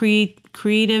little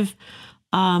creative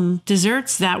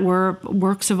desserts that were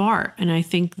works of art. And I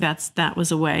think that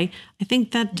was a way. I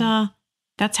think that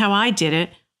that's how I did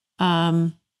it.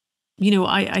 I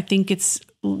think it's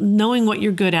knowing what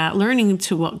you're good at, learning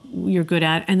to what you're good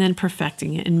at, and then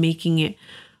perfecting it and making it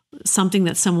something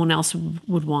that someone else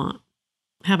would want.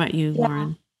 How about you,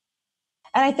 Lauren?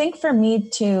 And I think for me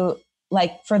too,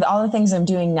 like for all the things I'm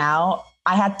doing now,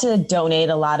 I had to donate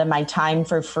a lot of my time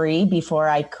for free before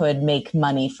I could make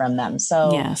money from them.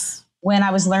 So when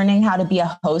I was learning how to be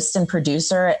a host and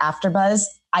producer at AfterBuzz,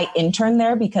 I interned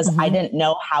there because I didn't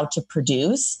know how to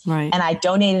produce. Right. And I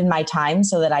donated my time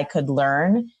so that I could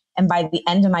learn. And by the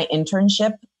end of my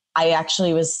internship, I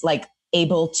actually was like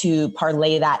able to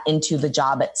parlay that into the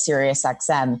job at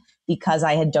SiriusXM because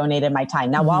I had donated my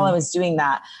time. Now, while I was doing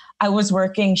that, I was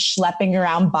working, schlepping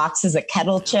around boxes of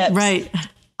kettle chips, right,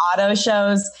 auto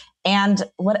shows. And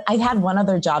I had one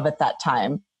other job at that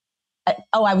time.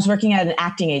 I was working at an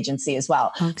acting agency as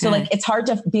well. Okay. So like, it's hard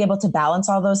to be able to balance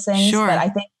all those things, sure. But I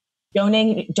think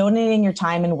donating your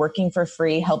time and working for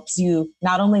free helps you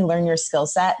not only learn your skill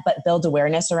set, but build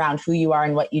awareness around who you are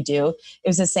and what you do. It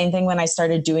was the same thing when I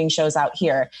started doing shows out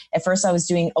here. At first I was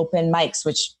doing open mics,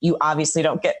 which you obviously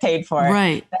don't get paid for.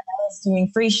 Right. But I was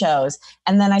doing free shows.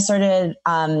 And then I started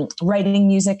writing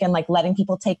music and like letting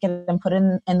people take it and put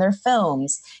it in their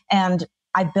films. And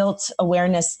I built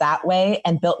awareness that way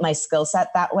and built my skill set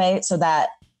that way so that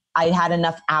I had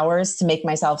enough hours to make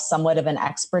myself somewhat of an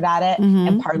expert at it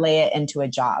and parlay it into a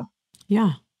job.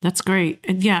 Yeah, that's great.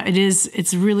 And yeah, it is.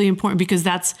 It's really important because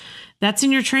that's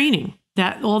in your training.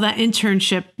 That all that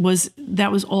internship was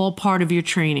all part of your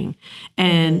training.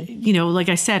 And, you know, like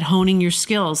I said, honing your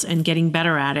skills and getting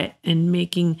better at it and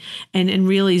making and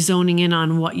really zoning in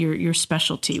on what your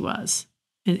specialty was.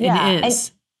 And it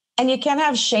is. And you can't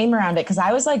have shame around it because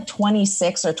I was like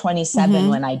 26 or 27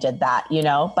 when I did that, you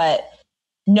know, but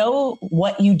know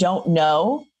what you don't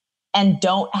know and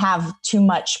don't have too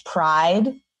much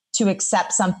pride to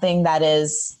accept something that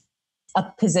is a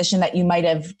position that you might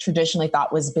have traditionally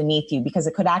thought was beneath you, because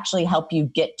it could actually help you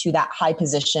get to that high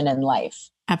position in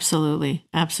life. Absolutely.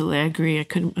 Absolutely. I agree. I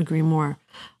couldn't agree more.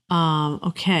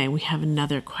 Okay. We have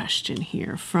another question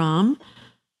here from,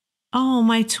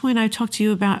 my twin I talked to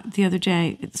you about the other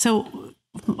day. So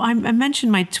I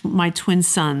mentioned my twin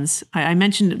sons. I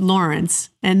mentioned Lawrence,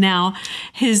 and now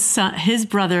his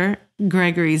brother,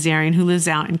 Gregory Zarian, who lives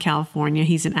out in California.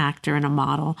 He's an actor and a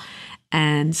model.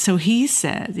 And so he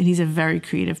said, and he's a very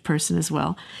creative person as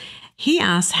well. He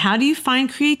asked, how do you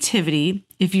find creativity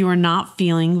if you are not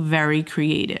feeling very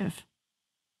creative?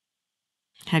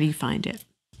 How do you find it?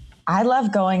 I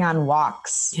love going on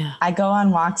walks. Yeah. I go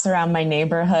on walks around my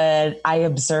neighborhood. I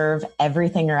observe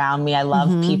everything around me. I love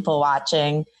people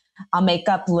watching. I'll make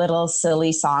up little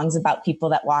silly songs about people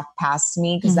that walk past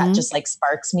me because that just like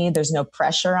sparks me. There's no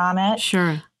pressure on it.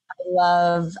 Sure. I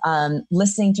love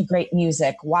listening to great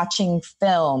music, watching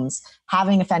films,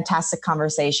 having a fantastic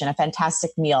conversation, a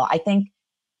fantastic meal. I think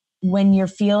when you're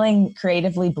feeling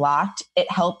creatively blocked, it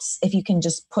helps if you can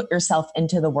just put yourself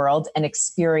into the world and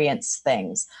experience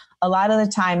things. A lot of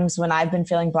the times when I've been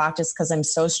feeling blocked, it's because I'm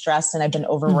so stressed and I've been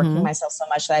overworking myself so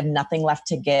much that I have nothing left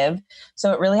to give.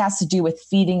 So it really has to do with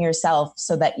feeding yourself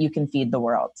so that you can feed the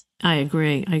world. I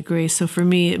agree. So for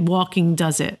me, walking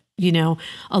does it,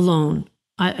 alone.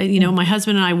 My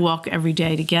husband and I walk every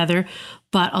day together,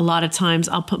 but a lot of times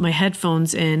I'll put my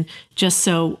headphones in just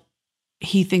so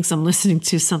he thinks I'm listening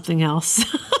to something else.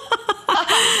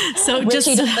 So just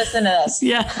listen to this.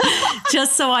 Yeah.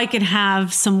 Just so I could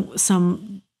have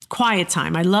some quiet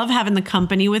time. I love having the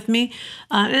company with me.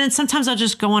 And then sometimes I'll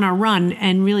just go on a run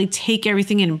and really take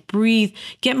everything in and breathe,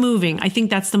 get moving. I think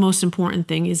that's the most important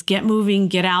thing is get moving,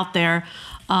 get out there.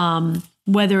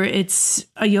 Whether it's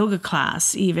a yoga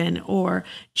class even, or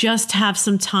just have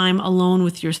some time alone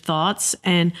with your thoughts.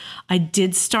 And I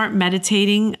did start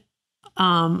meditating.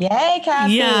 Yay,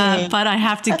 Kathy. Yeah, but I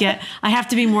have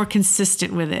to be more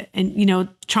consistent with it. And,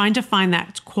 trying to find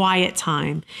that quiet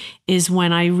time is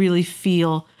when I really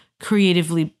feel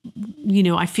creatively,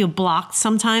 I feel blocked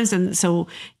sometimes. And so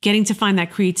getting to find that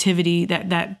creativity,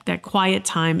 that quiet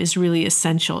time is really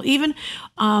essential. Even,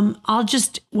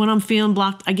 when I'm feeling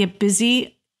blocked, I get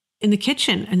busy in the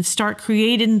kitchen and start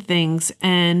creating things.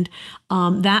 And,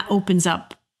 that opens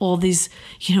up all these,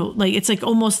 it's like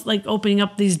almost like opening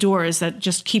up these doors that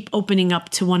just keep opening up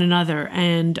to one another.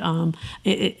 And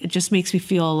it just makes me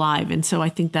feel alive. And so I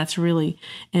think that's really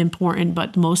important.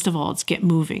 But most of all, it's get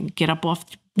moving, get up off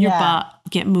your butt,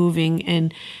 get moving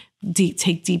and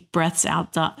take deep breaths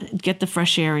out, get the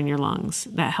fresh air in your lungs.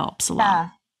 That helps a lot. Yeah.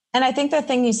 And I think the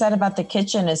thing you said about the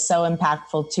kitchen is so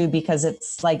impactful too, because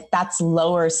it's like, that's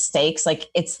lower stakes. Like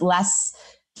it's less,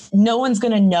 no one's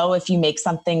going to know if you make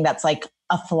something that's like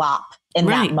a flop in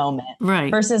that moment.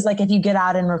 Right. Versus like if you get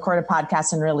out and record a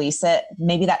podcast and release it,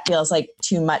 maybe that feels like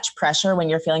too much pressure when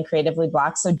you're feeling creatively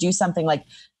blocked. So do something like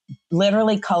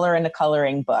literally color in a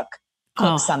coloring book,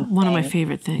 cook something. One of my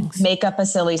favorite things. Make up a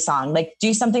silly song, like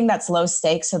do something that's low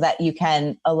stakes so that you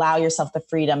can allow yourself the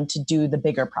freedom to do the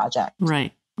bigger project.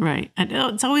 Right. Right. And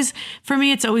it's always, for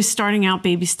me, it's always starting out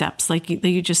baby steps. Like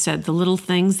you just said, the little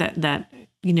things that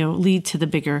lead to the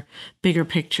bigger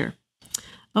picture.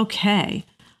 Okay.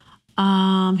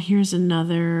 Here's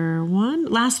another one.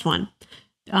 Last one.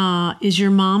 Is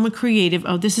your mom a creative?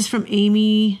 Oh, this is from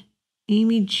Amy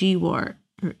G. Wart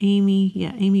or Amy.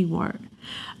 Yeah, Amy Wart.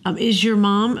 Is your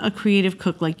mom a creative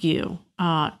cook like you?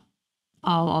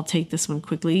 I'll take this one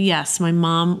quickly. Yes, my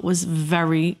mom was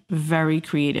very, very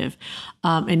creative.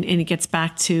 And it gets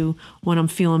back to when I'm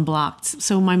feeling blocked.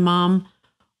 So my mom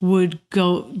would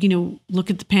go, look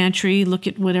at the pantry, look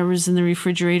at whatever's in the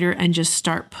refrigerator and just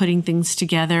start putting things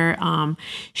together.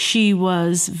 She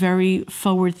was very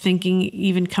forward thinking,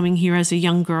 even coming here as a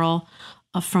young girl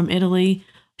from Italy.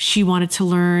 She wanted to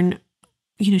learn.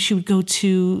 She would go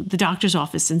to the doctor's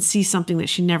office and see something that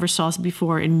she never saw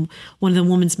before in one of the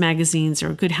women's magazines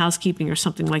or Good Housekeeping or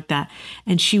something like that.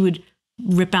 And she would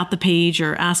rip out the page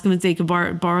or ask them if they could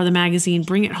borrow the magazine,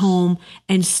 bring it home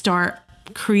and start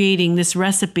creating this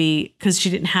recipe because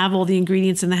she didn't have all the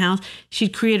ingredients in the house.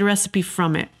 She'd create a recipe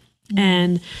from it.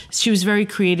 And she was very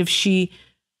creative. She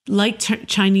liked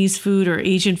Chinese food or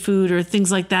Asian food or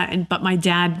things like that. But my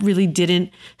dad really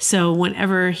didn't. So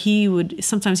whenever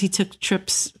sometimes he took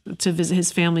trips to visit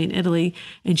his family in Italy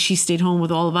and she stayed home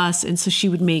with all of us. And so she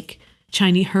would make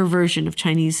her version of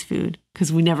Chinese food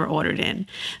because we never ordered in.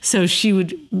 So she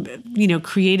would,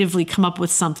 creatively come up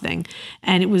with something.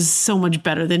 And it was so much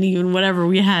better than even whatever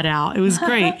we had out. It was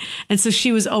great. And so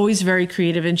she was always very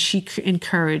creative and she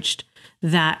encouraged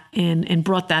that and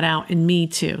brought that out in me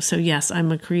too. So yes,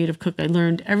 I'm a creative cook. I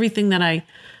learned everything that I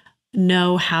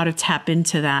know how to tap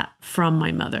into that from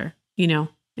my mother.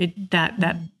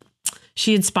 That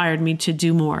she inspired me to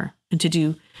do more and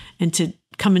to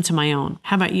come into my own.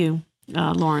 How about you,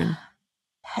 Lauren?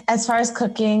 As far as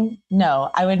cooking, no,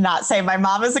 I would not say my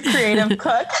mom is a creative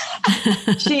cook.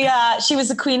 She was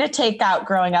the queen of takeout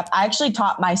growing up. I actually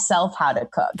taught myself how to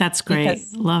cook. That's great.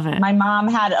 Love it. My mom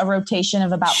had a rotation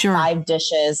of about 5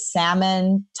 dishes: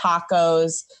 salmon,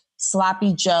 tacos,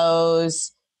 sloppy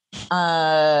joes.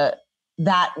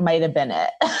 That might have been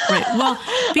it. Right. Well,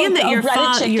 being that you're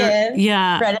breaded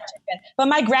chicken. But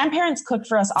my grandparents cooked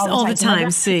for us all the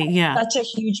time. Such a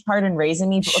huge part in raising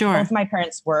me. Sure. Both my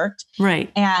parents worked.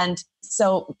 Right. And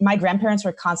so my grandparents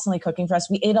were constantly cooking for us.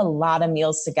 We ate a lot of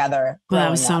meals together. Well, that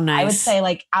was so nice. I would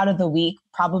say out of the week,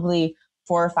 probably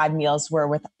 4 or 5 meals were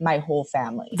with my whole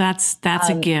family. That's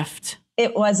a gift.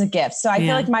 It was a gift. So I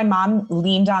feel like my mom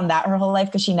leaned on that her whole life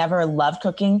because she never loved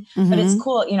cooking. Mm-hmm. But it's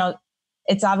cool.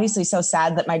 It's obviously so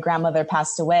sad that my grandmother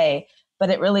passed away,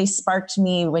 but it really sparked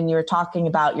me when you were talking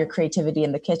about your creativity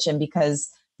in the kitchen, because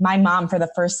my mom, for the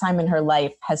first time in her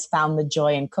life, has found the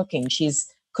joy in cooking. She's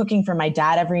cooking for my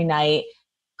dad every night,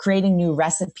 creating new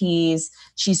recipes.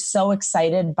 She's so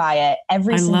excited by it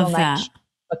every single night. She's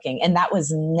cooking. And that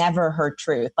was never her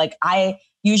truth.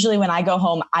 Usually when I go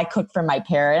home, I cook for my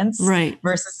parents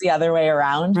versus the other way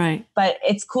around. Right. But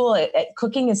it's cool.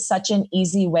 Cooking is such an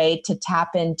easy way to tap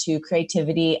into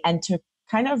creativity and to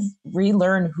kind of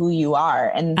relearn who you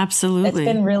are. And absolutely,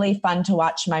 it's been really fun to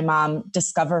watch my mom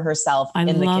discover herself in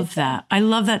the kitchen. I love that. I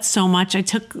love that so much. I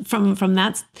took from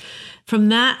that,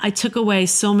 I took away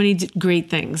so many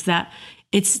great things that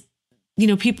it's,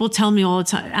 people tell me all the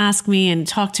time, ask me and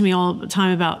talk to me all the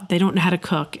time about they don't know how to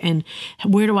cook and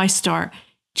where do I start?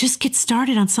 Just get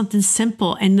started on something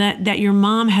simple, and that your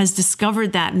mom has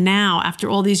discovered that now after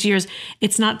all these years,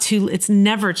 it's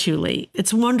never too late.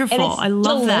 It's wonderful. I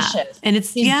love delicious. That. And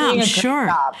it's, I'm sure.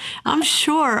 I'm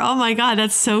sure. Oh my God,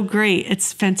 that's so great.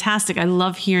 It's fantastic. I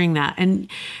love hearing that. And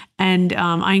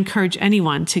I encourage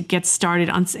anyone to get started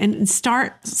on and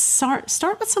start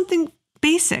with something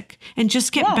basic and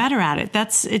just get better at it.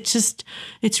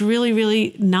 It's really,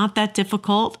 really not that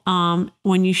difficult.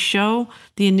 When you show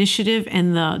the initiative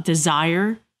and the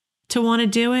desire to want to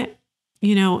do it,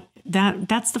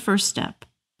 that's the first step.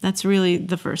 That's really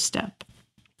the first step.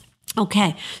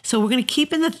 Okay. So we're going to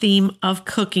keep in the theme of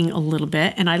cooking a little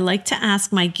bit. And I like to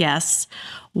ask my guests,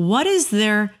 what is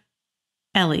their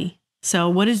Ellie? So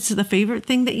what is the favorite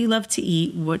thing that you love to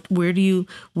eat?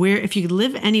 If you could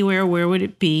live anywhere, where would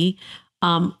it be?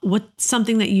 What's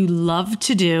something that you love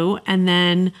to do? And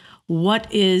then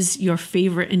what is your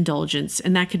favorite indulgence?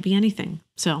 And that could be anything.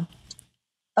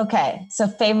 Okay. So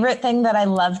favorite thing that I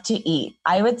love to eat,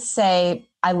 I would say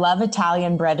I love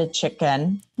Italian breaded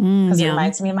chicken because it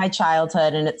reminds me of my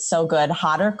childhood and it's so good,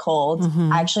 hot or cold.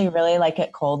 Mm-hmm. I actually really like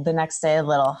it cold the next day. A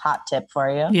little hot tip for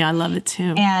you. Yeah, I love it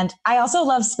too. And I also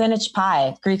love spinach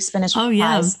pie, Greek spinach pie,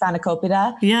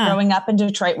 spanakopita. Yeah. Growing up in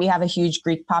Detroit, we have a huge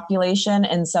Greek population.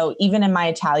 And so even in my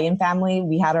Italian family,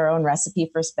 we had our own recipe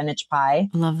for spinach pie.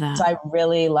 Love that. So I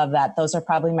really love that. Those are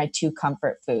probably my 2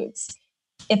 comfort foods.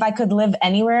 If I could live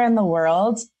anywhere in the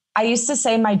world, I used to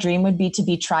say my dream would be to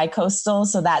be tri-coastal.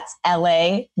 So that's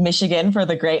LA, Michigan for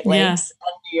the Great Lakes,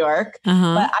 and New York.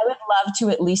 Uh-huh. But I would love to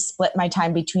at least split my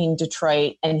time between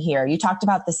Detroit and here. You talked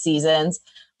about the seasons.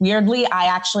 Weirdly, I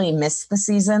actually miss the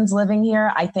seasons living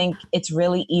here. I think it's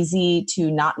really easy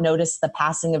to not notice the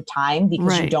passing of time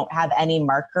because you don't have any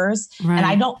markers. Right. And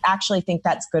I don't actually think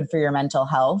that's good for your mental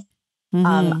health.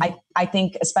 Mm-hmm. I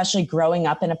think especially growing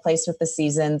up in a place with the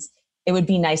seasons, it would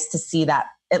be nice to see that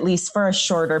at least for a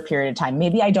shorter period of time.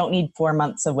 Maybe I don't need 4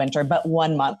 months of winter, but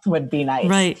 1 month would be nice.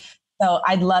 Right. So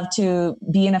I'd love to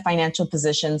be in a financial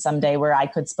position someday where I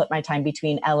could split my time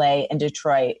between LA and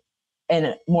Detroit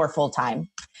in more full time.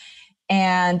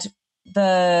 And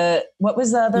what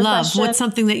was the other question? What's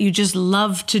something that you just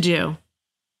love to do?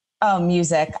 Oh,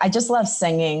 music. I just love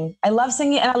singing. I love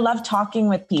singing and I love talking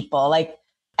with people. And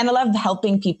I love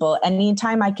helping people.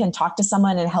 Anytime I can talk to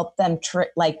someone and help them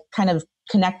kind of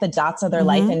connect the dots of their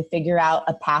life and figure out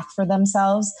a path for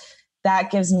themselves,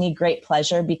 that gives me great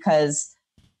pleasure because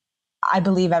I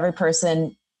believe every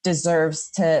person deserves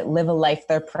to live a life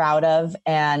they're proud of.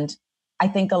 And I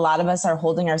think a lot of us are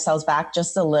holding ourselves back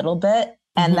just a little bit.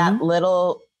 And that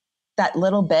little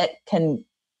bit can,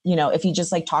 if you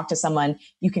just talk to someone,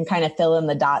 you can kind of fill in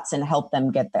the dots and help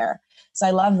them get there. So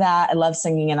I love that. I love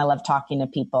singing and I love talking to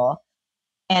people.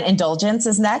 And indulgence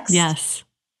is next. Yes.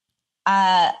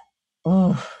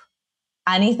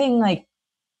 Anything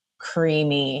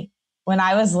creamy. When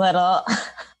I was little,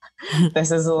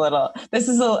 this is a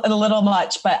little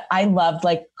much, but I loved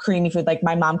creamy food.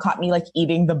 My mom caught me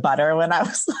eating the butter when I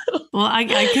was little. Well, I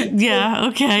could, yeah.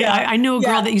 Okay. Yeah, I knew a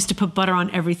girl that used to put butter on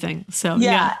everything. So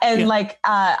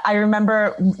I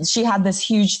remember she had this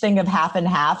huge thing of half and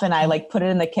half and I put it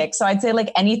in the Kix. So I'd say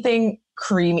anything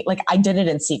creamy, I did it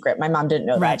in secret. My mom didn't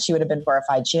know that. She would have been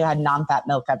horrified. She had non-fat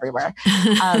milk everywhere.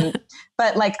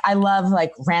 But I love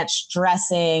ranch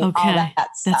dressing, all that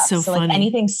stuff. That's so funny.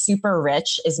 Anything super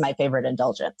rich is my favorite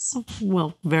indulgence.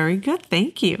 Well, very good.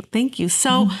 Thank you.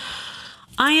 So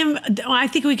I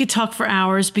think we could talk for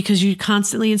hours because you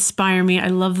constantly inspire me. I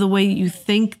love the way you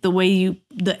think,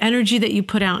 the energy that you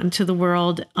put out into the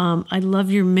world. I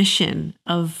love your mission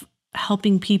of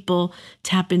helping people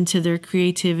tap into their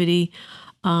creativity.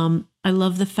 I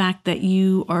love the fact that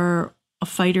you are a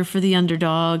fighter for the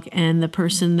underdog and the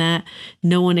person that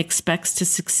no one expects to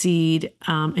succeed.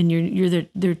 And you're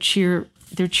their cheer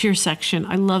section.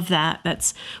 I love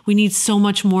that. We need so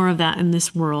much more of that in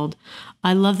this world.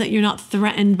 I love that you're not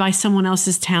threatened by someone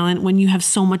else's talent when you have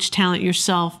so much talent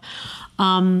yourself.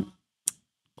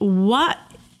 What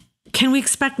can we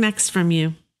expect next from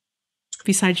you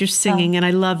besides your singing? And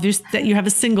I love that you have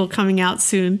a single coming out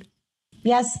soon.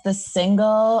 Yes, the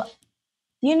single.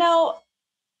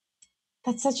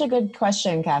 That's such a good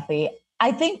question, Kathy.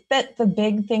 I think that the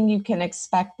big thing you can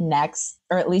expect next,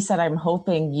 or at least that I'm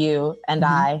hoping you and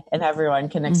I and everyone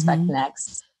can expect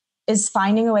next, is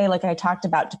finding a way, like I talked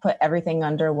about, to put everything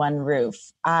under one roof.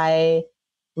 I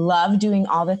love doing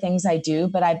all the things I do,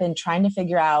 but I've been trying to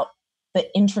figure out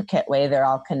the intricate way they're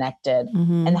all connected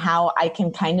and how I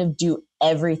can kind of do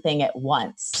everything at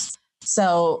once.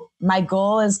 So my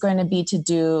goal is going to be to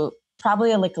do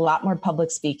probably a lot more public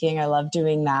speaking. I love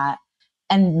doing that.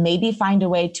 And maybe find a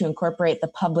way to incorporate the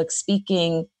public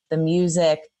speaking, the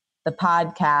music, the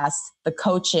podcast, the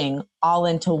coaching, all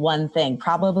into one thing,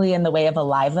 probably in the way of a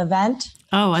live event.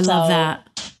 Oh, I love that.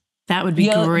 That would be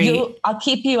great. I'll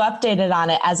keep you updated on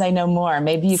it as I know more.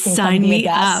 Maybe you can sign come be me a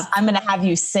guest. up. I'm going to have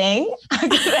you sing.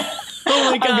 Oh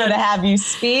my God. I'm going to have you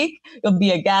speak. You'll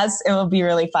be a guest. It will be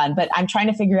really fun. But I'm trying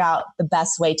to figure out the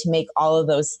best way to make all of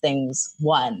those things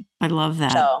one. I love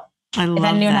that. So if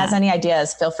anyone has any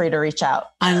ideas, feel free to reach out.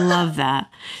 I love that.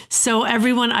 So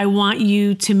everyone, I want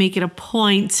you to make it a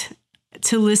point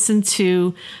to listen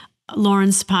to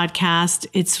Lauren's podcast.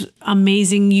 It's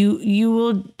amazing. You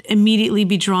will immediately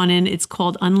be drawn in. It's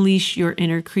called Unleash Your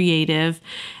Inner Creative.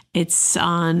 It's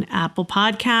on Apple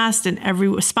Podcast and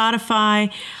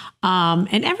Spotify,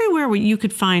 and everywhere where you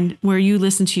could find where you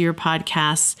listen to your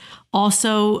podcasts.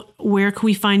 Also, where can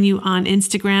we find you on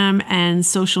Instagram and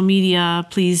social media?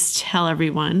 Please tell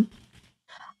everyone.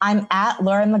 I'm at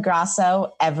Lauren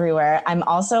LaGrasso everywhere. I'm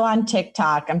also on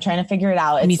TikTok. I'm trying to figure it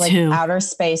out. It's outer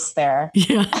space there.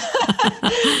 Yeah.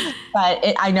 But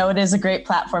I know it is a great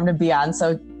platform to be on.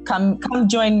 So come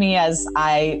join me as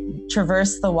I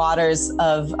traverse the waters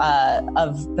of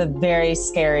the very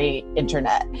scary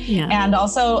internet. Yeah. And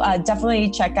also definitely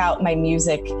check out my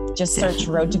music. Just search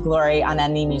Road to Glory on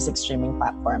any music streaming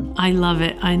platform. I love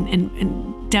it.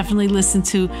 And definitely listen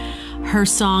to her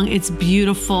song. It's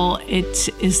beautiful. It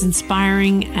is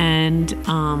inspiring, and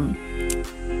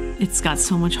it's got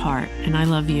so much heart. And I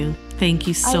love you. Thank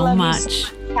you so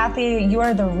much. Kathy, you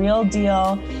are the real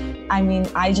deal. I mean,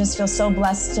 I just feel so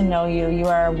blessed to know you. You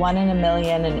are 1 in a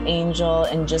million, an angel,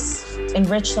 and just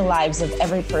enrich the lives of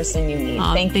every person you meet.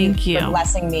 Thank you for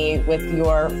blessing me with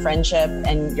your friendship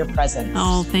and your presence.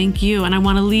 Oh, thank you. And I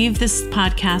want to leave this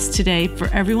podcast today for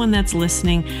everyone that's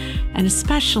listening, and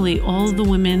especially all the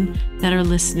women that are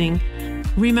listening.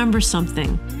 Remember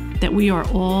something, that we are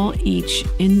all each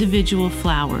individual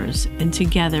flowers, and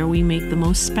together we make the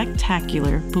most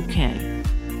spectacular bouquet.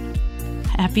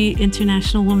 Happy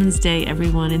International Women's Day,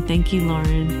 everyone, and thank you,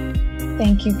 Lauren.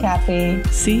 Thank you, Kathy.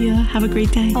 See ya. Have a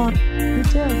great day. Oh, you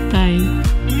too. Bye.